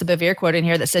a Lisa Bevere quote in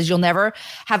here that says, you'll never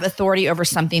have authority over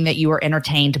something that you are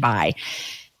entertained by.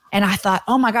 And I thought,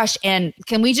 oh my gosh. And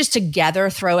can we just together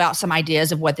throw out some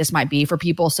ideas of what this might be for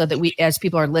people so that we, as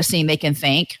people are listening, they can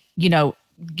think,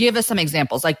 give us some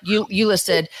examples. Like you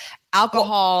listed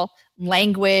alcohol,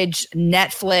 language,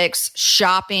 Netflix,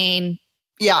 shopping.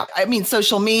 Yeah. I mean,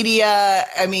 social media.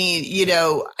 I mean,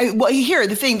 here,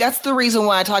 the thing, that's the reason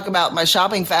why I talk about my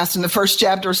shopping fast in the first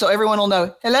chapter. So everyone will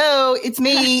know, hello, it's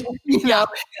me.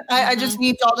 I just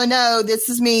need y'all to know this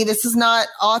is me. This is not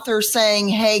author saying,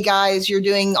 hey guys, you're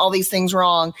doing all these things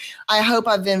wrong. I hope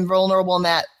I've been vulnerable in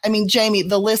that. I mean, Jamie,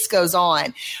 the list goes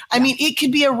on. I mean, it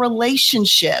could be a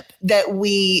relationship that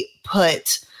we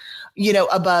put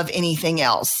above anything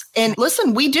else. And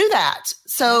listen, we do that.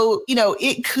 So,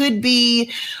 it could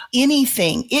be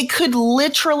anything. It could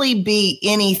literally be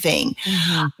anything.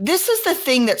 Mm-hmm. This is the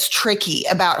thing that's tricky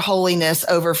about holiness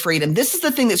over freedom. This is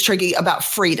the thing that's tricky about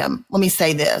freedom. Let me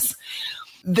say this.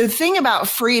 The thing about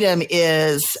freedom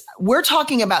is we're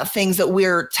talking about things that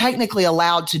we're technically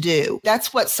allowed to do.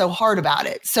 That's what's so hard about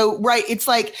it. So, right, it's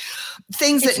like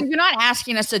things that you're not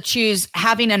asking us to choose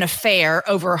having an affair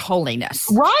over holiness.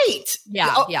 Right.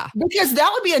 Yeah. Yeah. Because that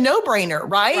would be a no-brainer,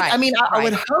 right? I mean, I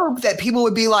would hope that people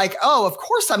would be like, oh, of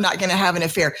course I'm not going to have an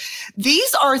affair.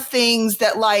 These are things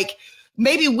that like,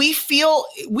 maybe we feel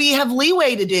we have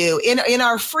leeway to do in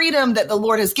our freedom that the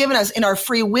Lord has given us, in our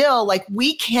free will, like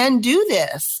we can do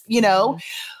this, Mm-hmm.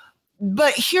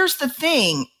 But here's the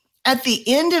thing. At the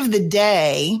end of the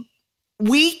day,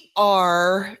 we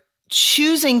are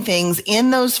choosing things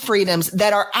in those freedoms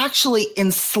that are actually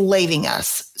enslaving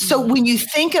us. So when you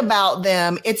think about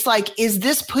them, it's like, is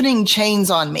this putting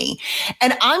chains on me?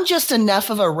 And I'm just enough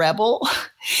of a rebel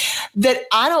that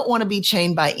I don't want to be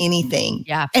chained by anything.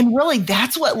 Yeah. And really,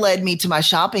 that's what led me to my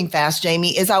shopping fast,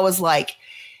 Jamie, is I was like,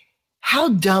 how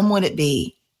dumb would it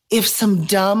be if some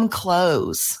dumb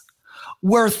clothes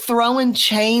were throwing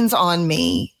chains on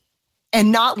me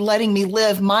and not letting me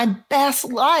live my best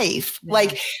life? Yeah.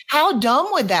 Like, how dumb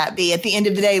would that be at the end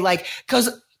of the day? Like, because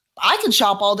I can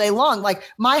shop all day long. Like,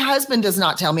 my husband does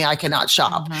not tell me I cannot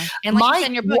shop. Mm-hmm. And like you said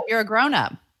in your book, you're a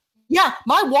grown-up. Yeah,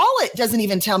 my wallet doesn't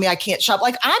even tell me I can't shop.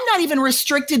 Like, I'm not even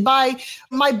restricted by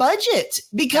my budget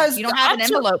because you don't have an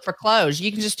envelope for clothes. You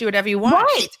can just do whatever you want.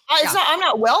 Right. I'm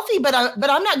not wealthy, but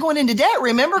I'm not going into debt.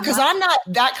 Remember, because I'm not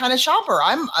that kind of shopper.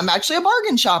 I'm actually a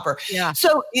bargain shopper. Yeah.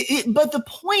 So, but the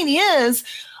point is,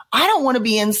 I don't want to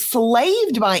be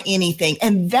enslaved by anything.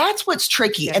 And that's what's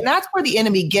tricky. Yeah. And that's where the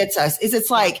enemy gets us, is it's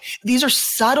like, these are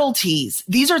subtleties.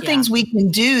 These are things we can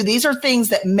do. These are things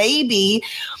that maybe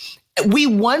we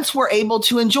once were able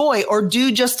to enjoy or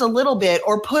do just a little bit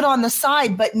or put on the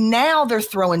side, but now they're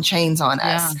throwing chains on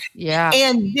us. Yeah.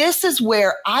 And this is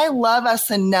where I love us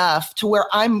enough to where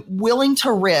I'm willing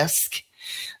to risk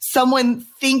someone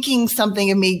thinking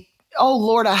something of me. Oh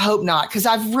Lord, I hope not, because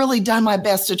I've really done my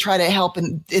best to try to help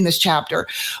in this chapter.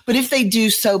 But if they do,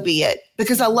 so be it,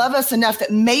 because I love us enough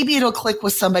that maybe it'll click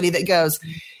with somebody that goes,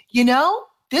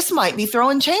 this might be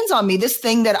throwing chains on me, this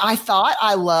thing that I thought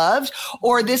I loved,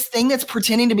 or this thing that's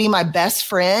pretending to be my best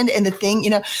friend, and the thing,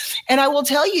 and I will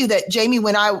tell you that, Jamie,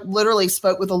 when I literally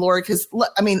spoke with the Lord, because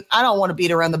I mean, I don't want to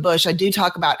beat around the bush. I do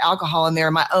talk about alcohol in there,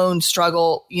 my own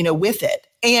struggle, with it.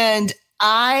 And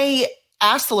I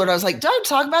asked the Lord, I was like, do I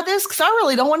talk about this? Because I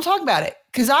really don't want to talk about it.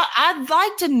 Because I'd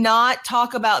like to not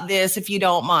talk about this if you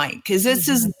don't mind, because this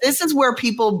is where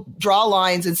people draw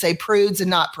lines and say prudes and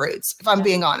not prudes, if I'm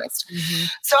being honest.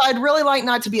 So I'd really like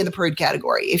not to be in the prude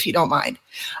category, if you don't mind.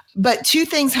 But two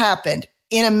things happened.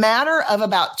 In a matter of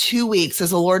about 2 weeks, as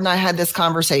the Lord and I had this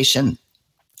conversation,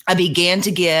 I began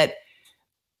to get,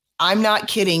 I'm not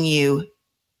kidding you,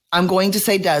 I'm going to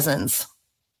say dozens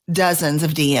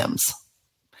of DMs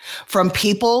from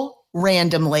people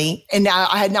randomly. And now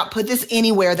I had not put this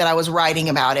anywhere that I was writing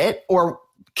about it or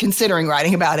considering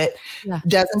writing about it. Yeah.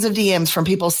 Dozens of DMs from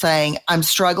people saying, I'm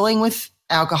struggling with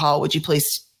alcohol. Would you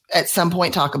please at some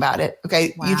point talk about it?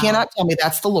 Okay. Wow. You cannot tell me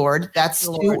that's the Lord. That's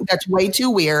way too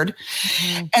weird.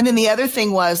 And then the other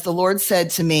thing was the Lord said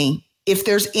to me, if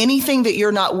there's anything that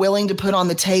you're not willing to put on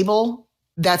the table,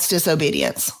 that's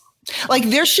disobedience. Like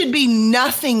there should be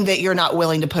nothing that you're not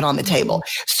willing to put on the table.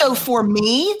 So for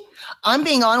me, I'm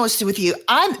being honest with you.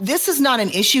 This is not an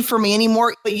issue for me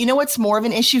anymore, but you know what's more of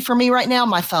an issue for me right now?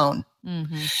 My phone.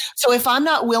 So if I'm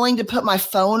not willing to put my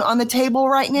phone on the table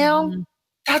right now,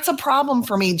 that's a problem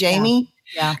for me, Jamie.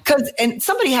 Yeah. And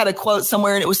somebody had a quote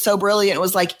somewhere and it was so brilliant. It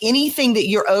was like, anything that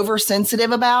you're oversensitive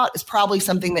about is probably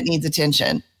something that needs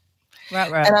attention.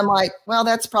 Right. And I'm like, well,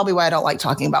 that's probably why I don't like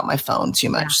talking about my phone too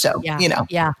much. So, you know.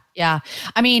 Yeah.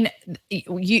 I mean,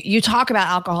 you talk about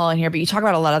alcohol in here, but you talk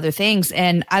about a lot of other things.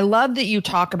 And I love that you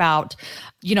talk about,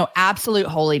 absolute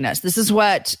holiness. This is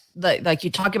what like you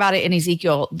talk about it in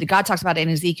Ezekiel. God talks about it in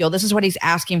Ezekiel. This is what he's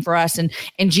asking for us. And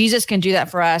Jesus can do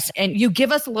that for us. And you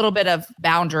give us a little bit of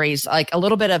boundaries, like a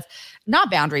little bit of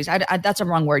not boundaries. That's a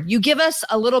wrong word. You give us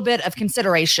a little bit of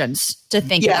considerations to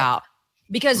think about.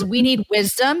 Because we need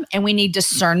wisdom and we need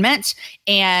discernment,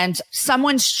 and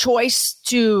someone's choice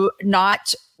to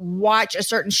not watch a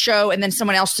certain show and then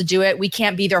someone else to do it. We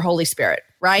can't be their Holy Spirit,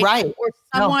 right? Right. Or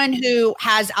someone who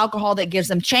has alcohol that gives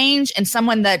them change and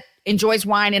someone that enjoys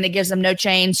wine and it gives them no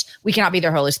change. We cannot be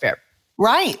their Holy Spirit.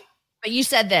 Right. But you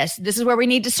said this is where we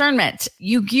need discernment.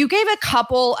 You gave a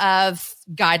couple of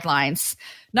guidelines.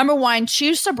 Number one,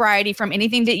 choose sobriety from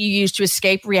anything that you use to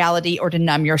escape reality or to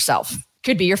numb yourself.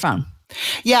 Could be your phone.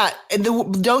 Yeah. And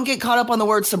don't get caught up on the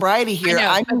word sobriety here.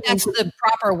 I know, that's the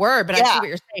proper word, but I see what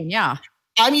you're saying. Yeah.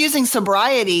 I'm using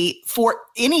sobriety for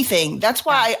anything. That's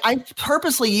why I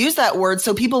purposely use that word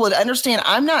so people would understand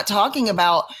I'm not talking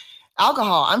about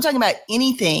alcohol. I'm talking about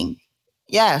anything.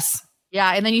 Yes.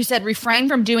 Yeah. And then you said refrain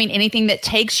from doing anything that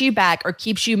takes you back or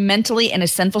keeps you mentally in a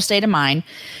sinful state of mind.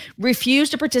 Refuse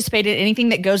to participate in anything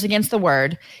that goes against the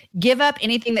word. Give up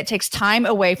anything that takes time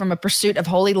away from a pursuit of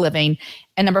holy living.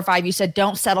 And number 5, you said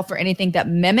don't settle for anything that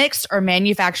mimics or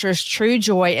manufactures true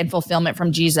joy and fulfillment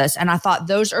from Jesus. And I thought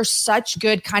those are such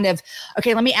good kind of,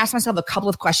 okay, let me ask myself a couple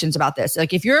of questions about this.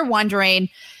 Like if you're wondering,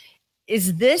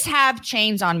 is this have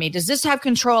chains on me? Does this have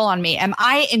control on me? Am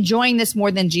I enjoying this more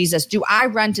than Jesus? Do I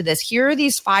run to this? Here are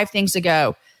these 5 things to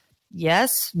go.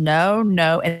 Yes, no.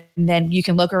 And then you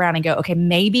can look around and go, okay,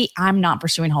 maybe I'm not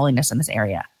pursuing holiness in this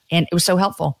area. And it was so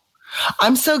helpful.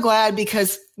 I'm so glad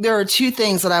because there are 2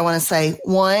 things that I want to say.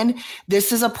 One,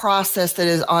 this is a process that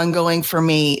is ongoing for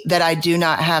me that I do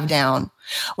not have down.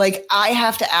 Like I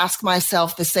have to ask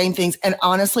myself the same things. And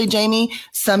honestly, Jamie,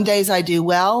 some days I do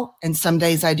well and some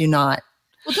days I do not.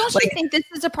 Well, don't you think this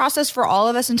is a process for all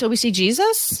of us until we see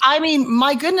Jesus? I mean,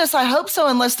 my goodness, I hope so,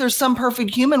 unless there's some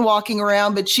perfect human walking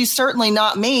around, but she's certainly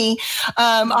not me.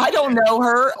 I don't know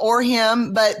her or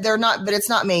him, but it's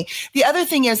not me. The other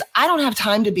thing is I don't have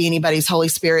time to be anybody's Holy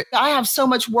Spirit. I have so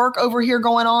much work over here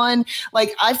going on.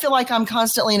 Like, I feel like I'm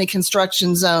constantly in a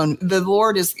construction zone. The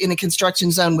Lord is in a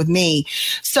construction zone with me.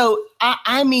 So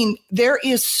I mean, there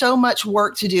is so much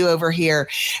work to do over here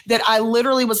that I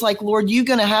literally was like, Lord, you're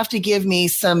going to have to give me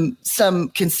some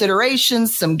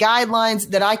considerations, some guidelines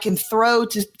that I can throw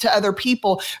to other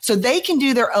people so they can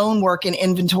do their own work and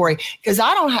inventory. Because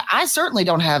I certainly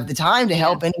don't have the time to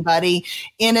help anybody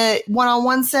in a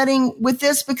one-on-one setting with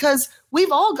this because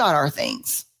we've all got our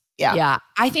things. Yeah. Yeah.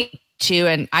 I think too,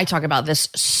 and I talk about this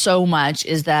so much,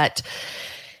 is that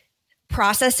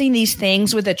processing these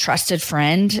things with a trusted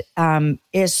friend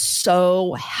is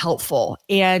so helpful.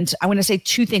 And I want to say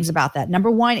 2 things about that.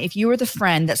 Number 1, if you are the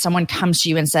friend that someone comes to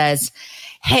you and says,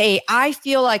 hey, I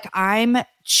feel like I'm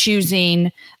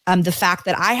choosing the fact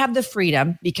that I have the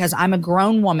freedom because I'm a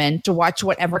grown woman to watch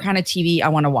whatever kind of TV I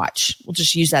want to watch. We'll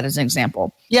just use that as an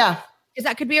example. Yeah. Because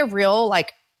that could be a real,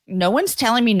 no one's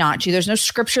telling me not to. There's no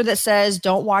scripture that says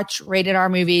don't watch rated R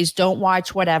movies, don't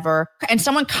watch whatever. And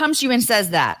someone comes to you and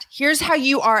says that. Here's how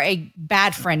you are a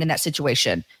bad friend in that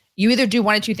situation. You either do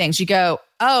one of 2 things. You go,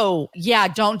 oh, yeah,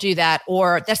 don't do that,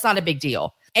 or that's not a big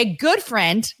deal. A good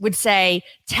friend would say,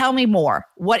 tell me more.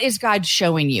 What is God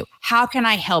showing you? How can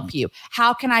I help you?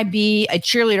 How can I be a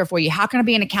cheerleader for you? How can I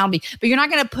be an accountability? But you're not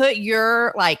going to put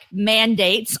your like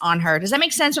mandates on her. Does that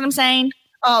make sense what I'm saying?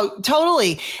 Oh,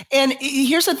 totally. And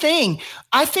here's the thing.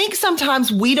 I think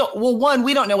sometimes we don't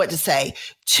know what to say.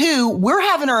 Two, we're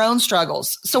having our own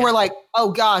struggles. So we're like,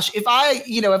 oh gosh, if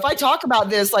I talk about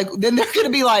this, like, then they're going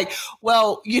to be like,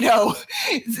 well,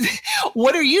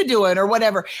 what are you doing or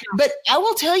whatever. But I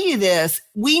will tell you this,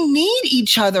 we need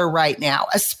each other right now,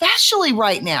 especially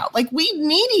right now. Like we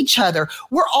need each other.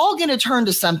 We're all going to turn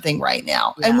to something right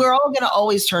now, and we're all going to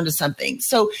always turn to something.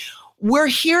 So we're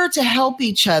here to help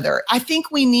each other. I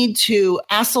think we need to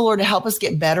ask the Lord to help us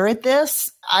get better at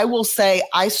this. I will say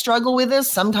I struggle with this.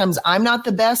 Sometimes I'm not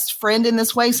the best friend in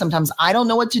this way. Sometimes I don't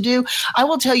know what to do. I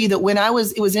will tell you that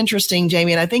it was interesting,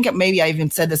 Jamie, and I think maybe I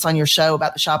even said this on your show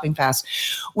about the shopping fast.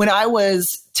 When I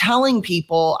was telling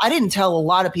people, I didn't tell a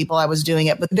lot of people I was doing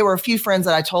it, but there were a few friends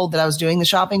that I told that I was doing the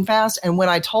shopping fast. And when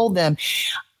I told them,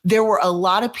 there were a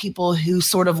lot of people who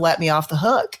sort of let me off the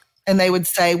hook. And they would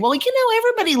say, well,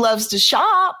 everybody loves to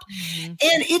shop. Mm-hmm.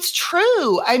 And it's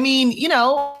true. I mean,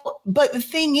 but the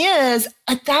thing is,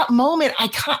 at that moment,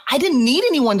 I didn't need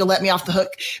anyone to let me off the hook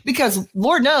because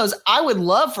Lord knows I would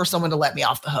love for someone to let me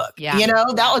off the hook. Yeah.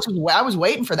 I was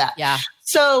waiting for that. Yeah.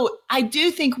 So I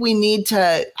do think we need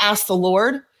to ask the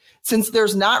Lord. Since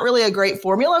there's not really a great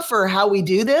formula for how we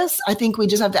do this, I think we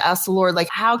just have to ask the Lord, like,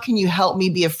 how can you help me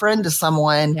be a friend to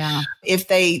someone if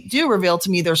they do reveal to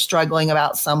me they're struggling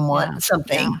about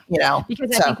something,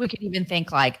 Because I think we could even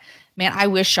think like, man, I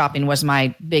wish shopping was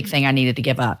my big thing I needed to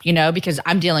give up, because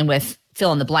I'm dealing with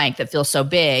fill in the blank that feels so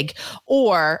big.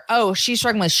 Or, oh, she's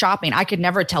struggling with shopping. I could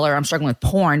never tell her I'm struggling with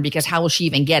porn because how will she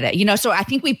even get it? So I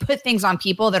think we put things on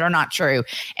people that are not true.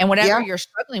 And whatever you're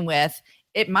struggling with,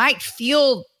 it might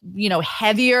feel,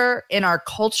 heavier in our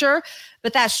culture,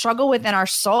 but that struggle within our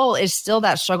soul is still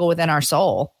that struggle within our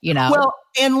soul, Well,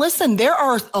 and listen, there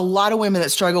are a lot of women that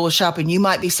struggle with shopping. You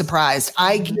might be surprised.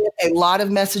 I get a lot of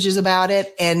messages about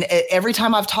it. And every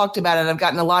time I've talked about it, I've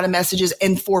gotten a lot of messages.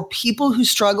 And for people who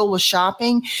struggle with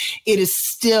shopping, it is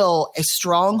still a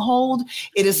stronghold.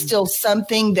 It is still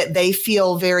something that they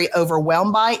feel very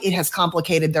overwhelmed by. It has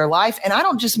complicated their life. And I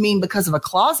don't just mean because of a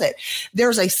closet.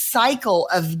 There's a cycle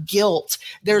of guilt.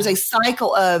 There's a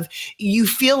cycle of you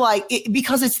feel like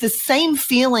because it's the same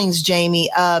feelings, Jamie,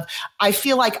 of I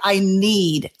feel like I need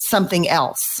something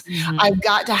else. Mm-hmm. I've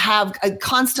got to have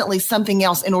constantly something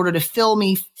else in order to fill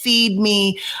me, feed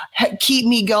me, keep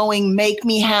me going, make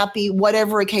me happy,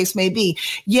 whatever a case may be.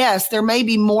 Yes, there may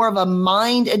be more of a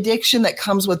mind addiction that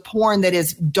comes with porn that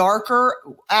is darker.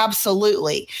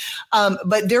 Absolutely.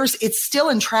 But it's still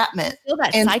entrapment. Still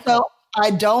that cycle. So I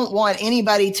don't want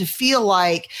anybody to feel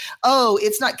like, oh,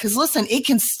 it's not, because listen, it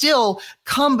can still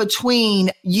come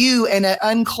between you and an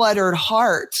uncluttered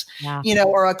heart,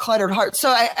 or a cluttered heart.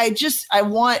 So I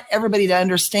want everybody to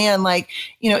understand, like,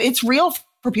 it's real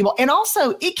for people. And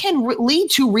also it can lead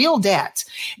to real debt,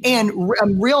 and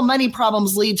real money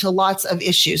problems lead to lots of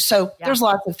issues. So there's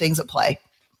lots of things at play.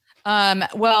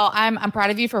 Well, I'm proud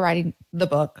of you for writing the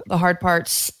book, The Hard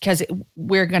Parts, because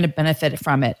we're going to benefit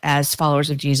from it as followers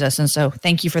of Jesus. And so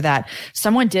thank you for that.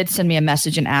 Someone did send me a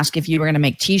message and ask if you were going to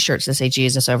make t-shirts that say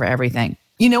Jesus over everything.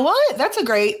 You know what? That's a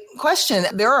great question.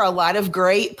 There are a lot of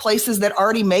great places that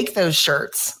already make those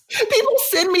shirts. People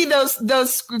send me those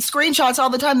screenshots all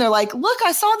the time. They're like, look,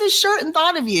 I saw this shirt and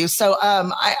thought of you. So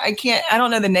I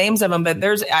don't know the names of them, but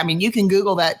you can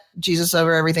Google that Jesus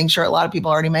over everything shirt. A lot of people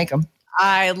already make them.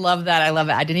 I love that. I love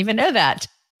it. I didn't even know that.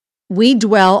 We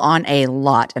dwell on a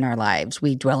lot in our lives.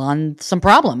 We dwell on some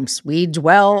problems. We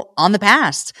dwell on the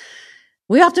past.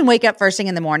 We often wake up first thing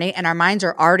in the morning and our minds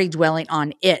are already dwelling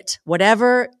on it,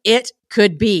 whatever it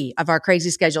could be of our crazy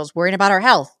schedules, worrying about our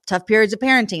health, tough periods of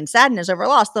parenting, sadness over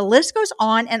loss. The list goes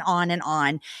on and on and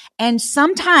on. And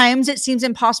sometimes it seems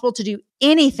impossible to do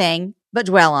anything but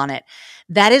dwell on it.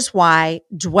 That is why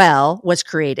Dwell was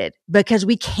created, because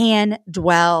we can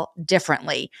dwell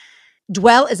differently.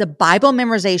 Dwell is a Bible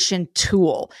memorization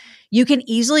tool. You can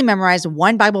easily memorize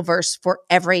one Bible verse for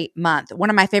every month. One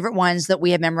of my favorite ones that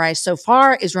we have memorized so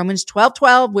far is Romans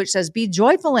 12:12, which says, "Be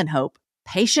joyful in hope,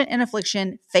 patient in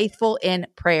affliction, faithful in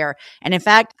prayer." And in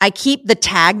fact, I keep the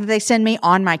tag that they send me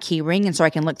on my key ring, and so I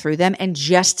can look through them. And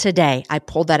just today, I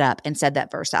pulled that up and said that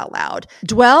verse out loud.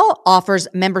 Dwell offers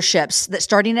memberships that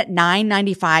starting at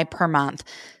 $9.95 per month.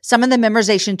 Some of the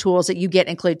memorization tools that you get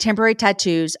include temporary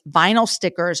tattoos, vinyl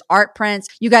stickers, art prints.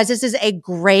 You guys, this is a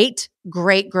great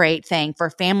thing for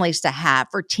families to have,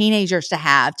 for teenagers to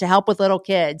have, to help with little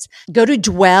kids. Go to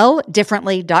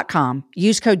dwelldifferently.com.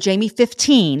 Use code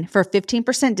Jamie15 for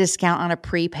 15% discount on a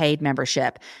prepaid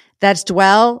membership. That's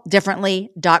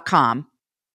dwelldifferently.com.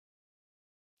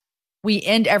 We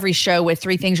end every show with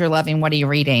 3 things you're loving. What are you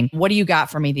reading? What do you got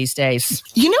for me these days?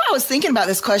 I was thinking about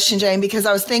this question, Jane, because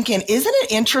I was thinking, isn't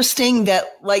it interesting that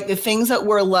like the things that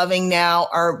we're loving now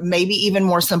are maybe even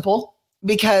more simple?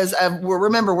 Because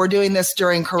we're doing this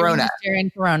during Corona.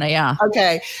 During Corona, yeah.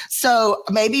 Okay. So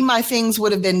maybe my things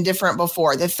would have been different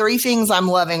before. The 3 things I'm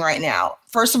loving right now.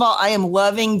 First of all, I am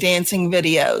loving dancing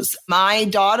videos. My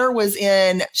daughter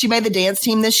she made the dance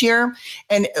team this year.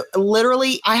 And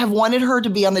literally, I have wanted her to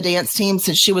be on the dance team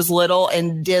since she was little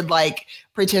and did like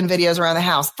pretend videos around the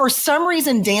house. For some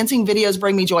reason, dancing videos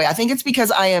bring me joy. I think it's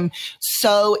because I am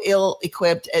so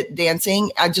ill-equipped at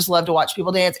dancing. I just love to watch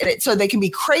people dance. And so they can be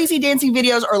crazy dancing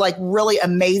videos or like really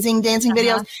amazing dancing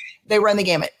videos. They run the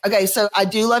gamut. Okay, so I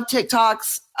do love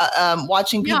TikToks,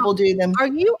 watching people do them. Are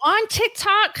you on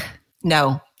TikTok?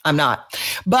 No, I'm not.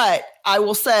 But I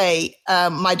will say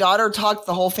my daughter talked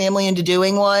the whole family into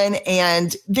doing one.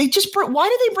 And they just, why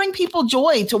do they bring people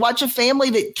joy to watch a family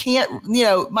that can't,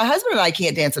 my husband and I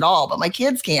can't dance at all, but my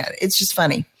kids can. It's just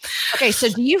funny. Okay, so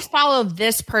do you follow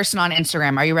this person on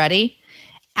Instagram? Are you ready?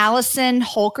 Allison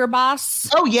Holkerboss.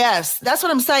 Oh, yes. That's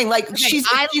what I'm saying. Like, okay, she's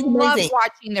love amazing.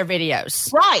 Watching their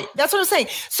videos. Right. That's what I'm saying.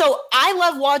 So I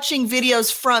love watching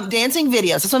videos from dancing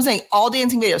videos. That's what I'm saying. All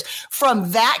dancing videos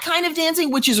from that kind of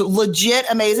dancing, which is legit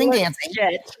amazing dancing.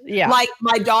 Yeah. Like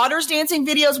my daughter's dancing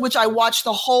videos, which I watched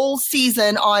the whole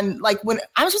season on, like when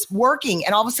I was just working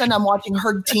and all of a sudden I'm watching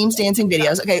her team's dancing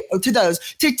videos. Okay.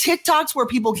 To TikToks where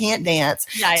people can't dance.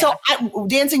 Yeah, so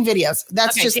dancing videos.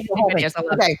 That's just the whole thing.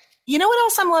 Okay. You know what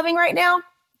else I'm loving right now?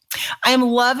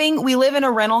 We live in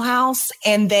a rental house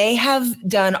and they have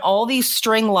done all these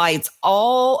string lights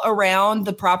all around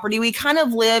the property. We kind of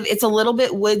it's a little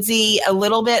bit woodsy, a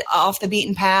little bit off the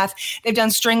beaten path. They've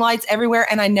done string lights everywhere.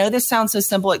 And I know this sounds so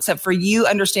simple, except for you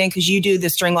understand because you do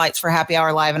the string lights for Happy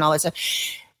Hour Live and all that stuff.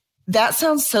 That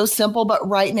sounds so simple, but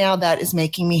right now that is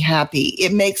making me happy.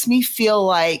 It makes me feel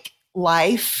like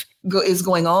life is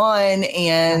going on,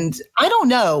 and I don't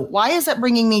know why is that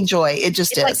bringing me joy. It's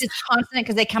is. Like it's constant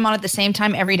because they come on at the same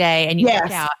time every day, and you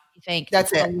look out, you think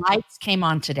that's it. The lights came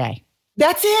on today.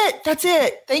 That's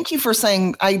it. Thank you for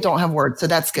saying I don't have words, so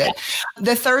that's good. Yeah.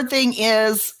 The third thing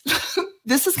is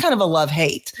this is kind of a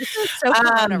love-hate. This is so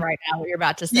Corona right now. What you're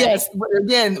about to say. Yes.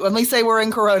 Again, let me say we're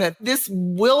in Corona. This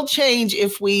will change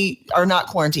if we are not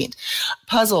quarantined.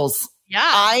 Puzzles. Yeah.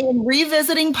 I am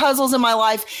revisiting puzzles in my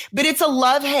life, but it's a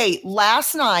love-hate.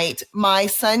 Last night, my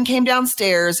son came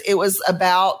downstairs. It was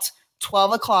about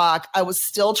 12 o'clock. I was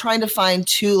still trying to find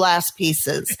 2 last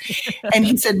pieces. And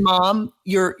he said, Mom,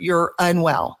 you're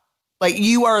unwell. Like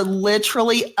you are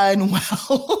literally unwell.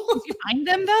 Did you find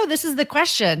them though? This is the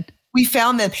question. We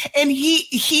found them. And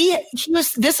he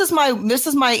was, this is my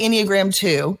Enneagram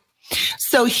 2.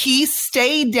 So he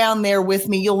stayed down there with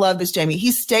me. You'll love this, Jamie.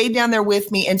 He stayed down there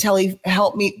with me until he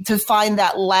helped me to find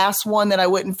that last one that I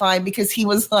wouldn't find because he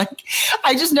was like,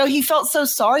 I just know he felt so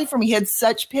sorry for me. He had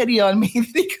such pity on me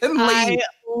that he couldn't leave. I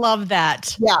love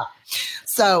that. Yeah.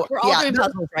 So we're all doing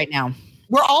puzzles right now.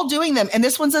 We're all doing them. And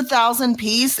this one's 1,000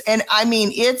 piece. And I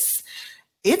mean,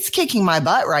 it's kicking my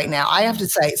butt right now, I have to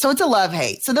say. So it's a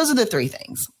love-hate. So those are the 3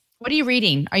 things. What are you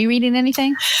reading? Are you reading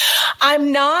anything?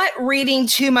 I'm not reading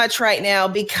too much right now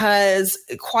because,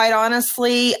 quite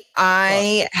honestly,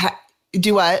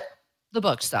 do what? The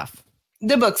book stuff.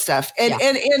 The book stuff.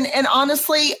 And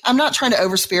honestly, I'm not trying to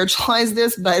over spiritualize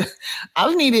this, but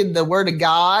I've needed the word of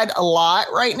God a lot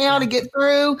right now to get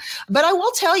through. But I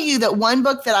will tell you that one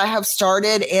book that I have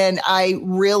started and I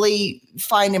really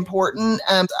find important,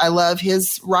 I love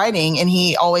his writing and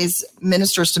he always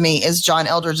ministers to me, is John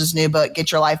Eldredge's new book,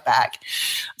 Get Your Life Back.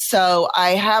 So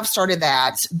I have started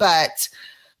that, but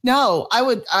no,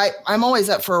 I'm always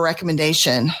up for a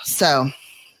recommendation. So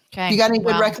okay. You got any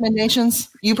good recommendations?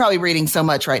 You're probably reading so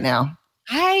much right now.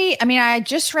 I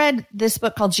just read this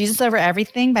book called Jesus Over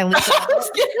Everything by Lisa.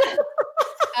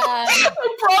 I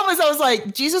promise. I was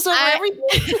like, Jesus Over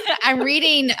Everything. I'm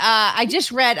reading. I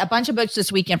just read a bunch of books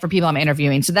this weekend for people I'm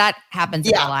interviewing. So that happens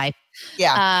in my life.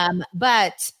 Yeah.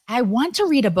 But I want to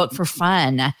read a book for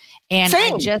fun. And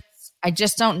Same. I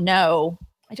just don't know.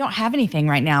 I don't have anything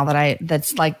right now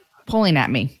that's like pulling at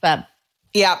me, but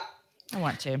yeah. I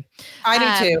want to.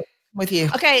 I do too, with you.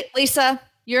 Okay, Lisa,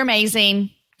 you're amazing.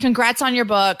 Congrats on your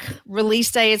book.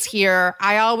 Release day is here.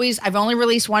 I've only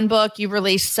released one book. You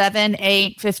released 7,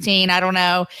 8, 15, I don't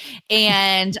know.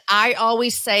 And I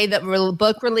always say that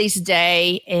book release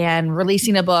day and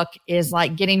releasing a book is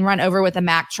like getting run over with a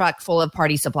Mack truck full of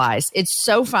party supplies. It's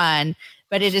so fun,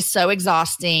 but it is so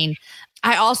exhausting.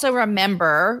 I also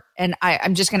remember, and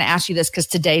I'm just going to ask you this because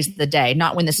today's the day,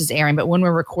 not when this is airing, but when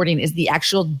we're recording is the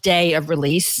actual day of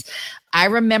release. I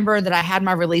remember that I had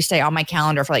my release day on my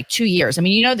calendar for like 2 years. I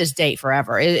mean, you know this date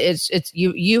forever.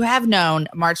 You have known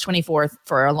March 24th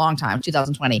for a long time,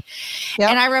 2020. Yep.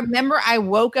 And I remember I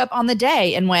woke up on the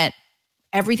day and went,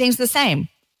 everything's the same.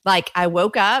 Like I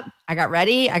woke up, I got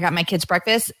ready, I got my kids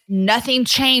breakfast. Nothing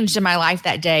changed in my life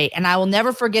that day. And I will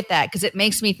never forget that because it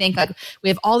makes me think like we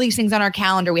have all these things on our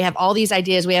calendar. We have all these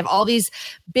ideas. We have all these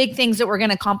big things that we're going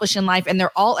to accomplish in life and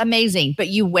they're all amazing. But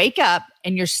you wake up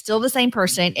and you're still the same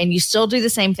person and you still do the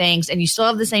same things and you still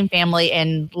have the same family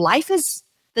and life is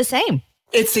the same.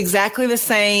 It's exactly the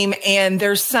same. And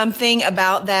there's something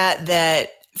about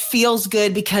that feels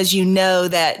good because you know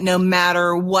that no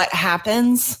matter what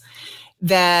happens,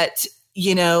 that,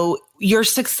 you know, your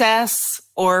success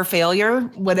or failure,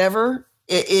 whatever,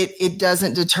 it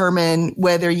doesn't determine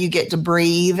whether you get to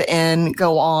breathe and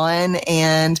go on.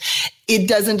 And it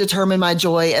doesn't determine my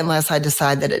joy unless I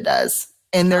decide that it does.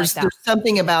 And there's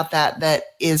something about that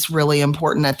is really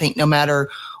important, I think, no matter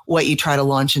what you try to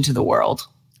launch into the world.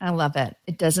 I love it.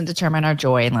 It doesn't determine our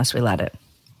joy unless we let it.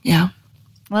 Yeah.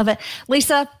 Love it.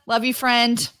 Lisa, love you,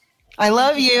 friend. I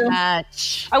love you.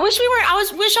 Much. I wish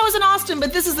I was in Austin,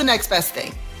 but this is the next best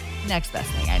thing. Next best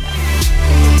thing, I know.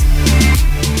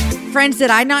 Friends, did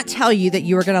I not tell you that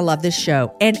you were going to love this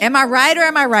show? And am I right or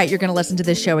am I right? You're going to listen to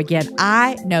this show again.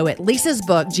 I know it. Lisa's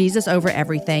book, Jesus Over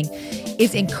Everything,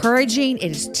 is encouraging.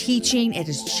 It is teaching. It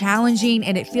is challenging.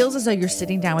 And it feels as though you're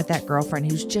sitting down with that girlfriend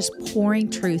who's just pouring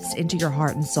truths into your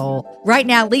heart and soul. Right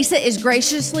now, Lisa is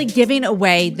graciously giving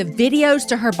away the videos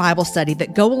to her Bible study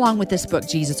that go along with this book,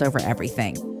 Jesus Over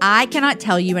Everything. I cannot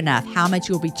tell you enough how much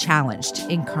you'll be challenged,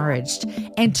 encouraged,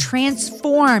 and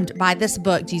transformed by this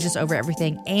book, Jesus Over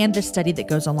Everything, and the study that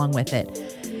goes along with it.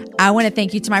 I want to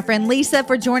thank you to my friend Lisa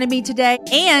for joining me today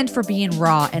and for being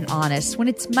raw and honest when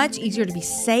it's much easier to be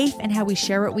safe in how we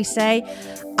share what we say.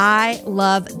 I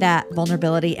love that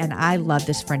vulnerability and I love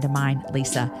this friend of mine,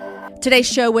 Lisa. Today's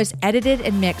show was edited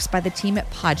and mixed by the team at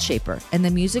Podshaper, and the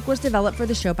music was developed for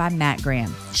the show by Matt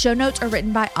Graham. Show notes are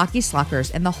written by Aki Slockers,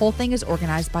 and the whole thing is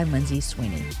organized by Lindsay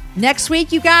Sweeney. Next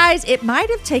week, you guys, it might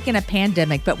have taken a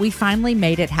pandemic, but we finally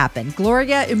made it happen.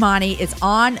 Gloria Umani is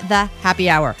on the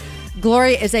Happy Hour.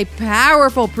 Gloria is a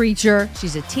powerful preacher.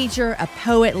 She's a teacher, a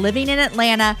poet living in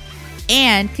Atlanta,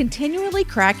 and continually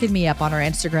cracking me up on her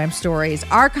Instagram stories.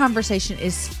 Our conversation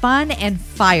is fun and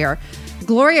fire.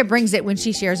 Gloria brings it when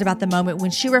she shares about the moment when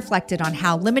she reflected on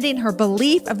how limiting her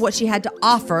belief of what she had to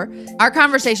offer. Our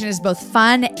conversation is both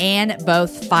fun and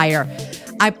both fire.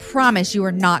 I promise you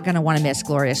are not going to want to miss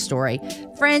Gloria's story.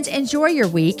 Friends, enjoy your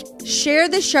week. Share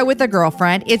this show with a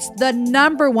girlfriend. It's the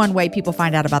number one way people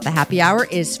find out about the happy hour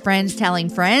is friends telling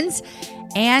friends.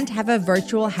 And have a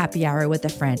virtual happy hour with a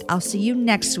friend. I'll see you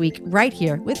next week right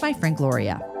here with my friend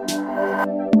Gloria.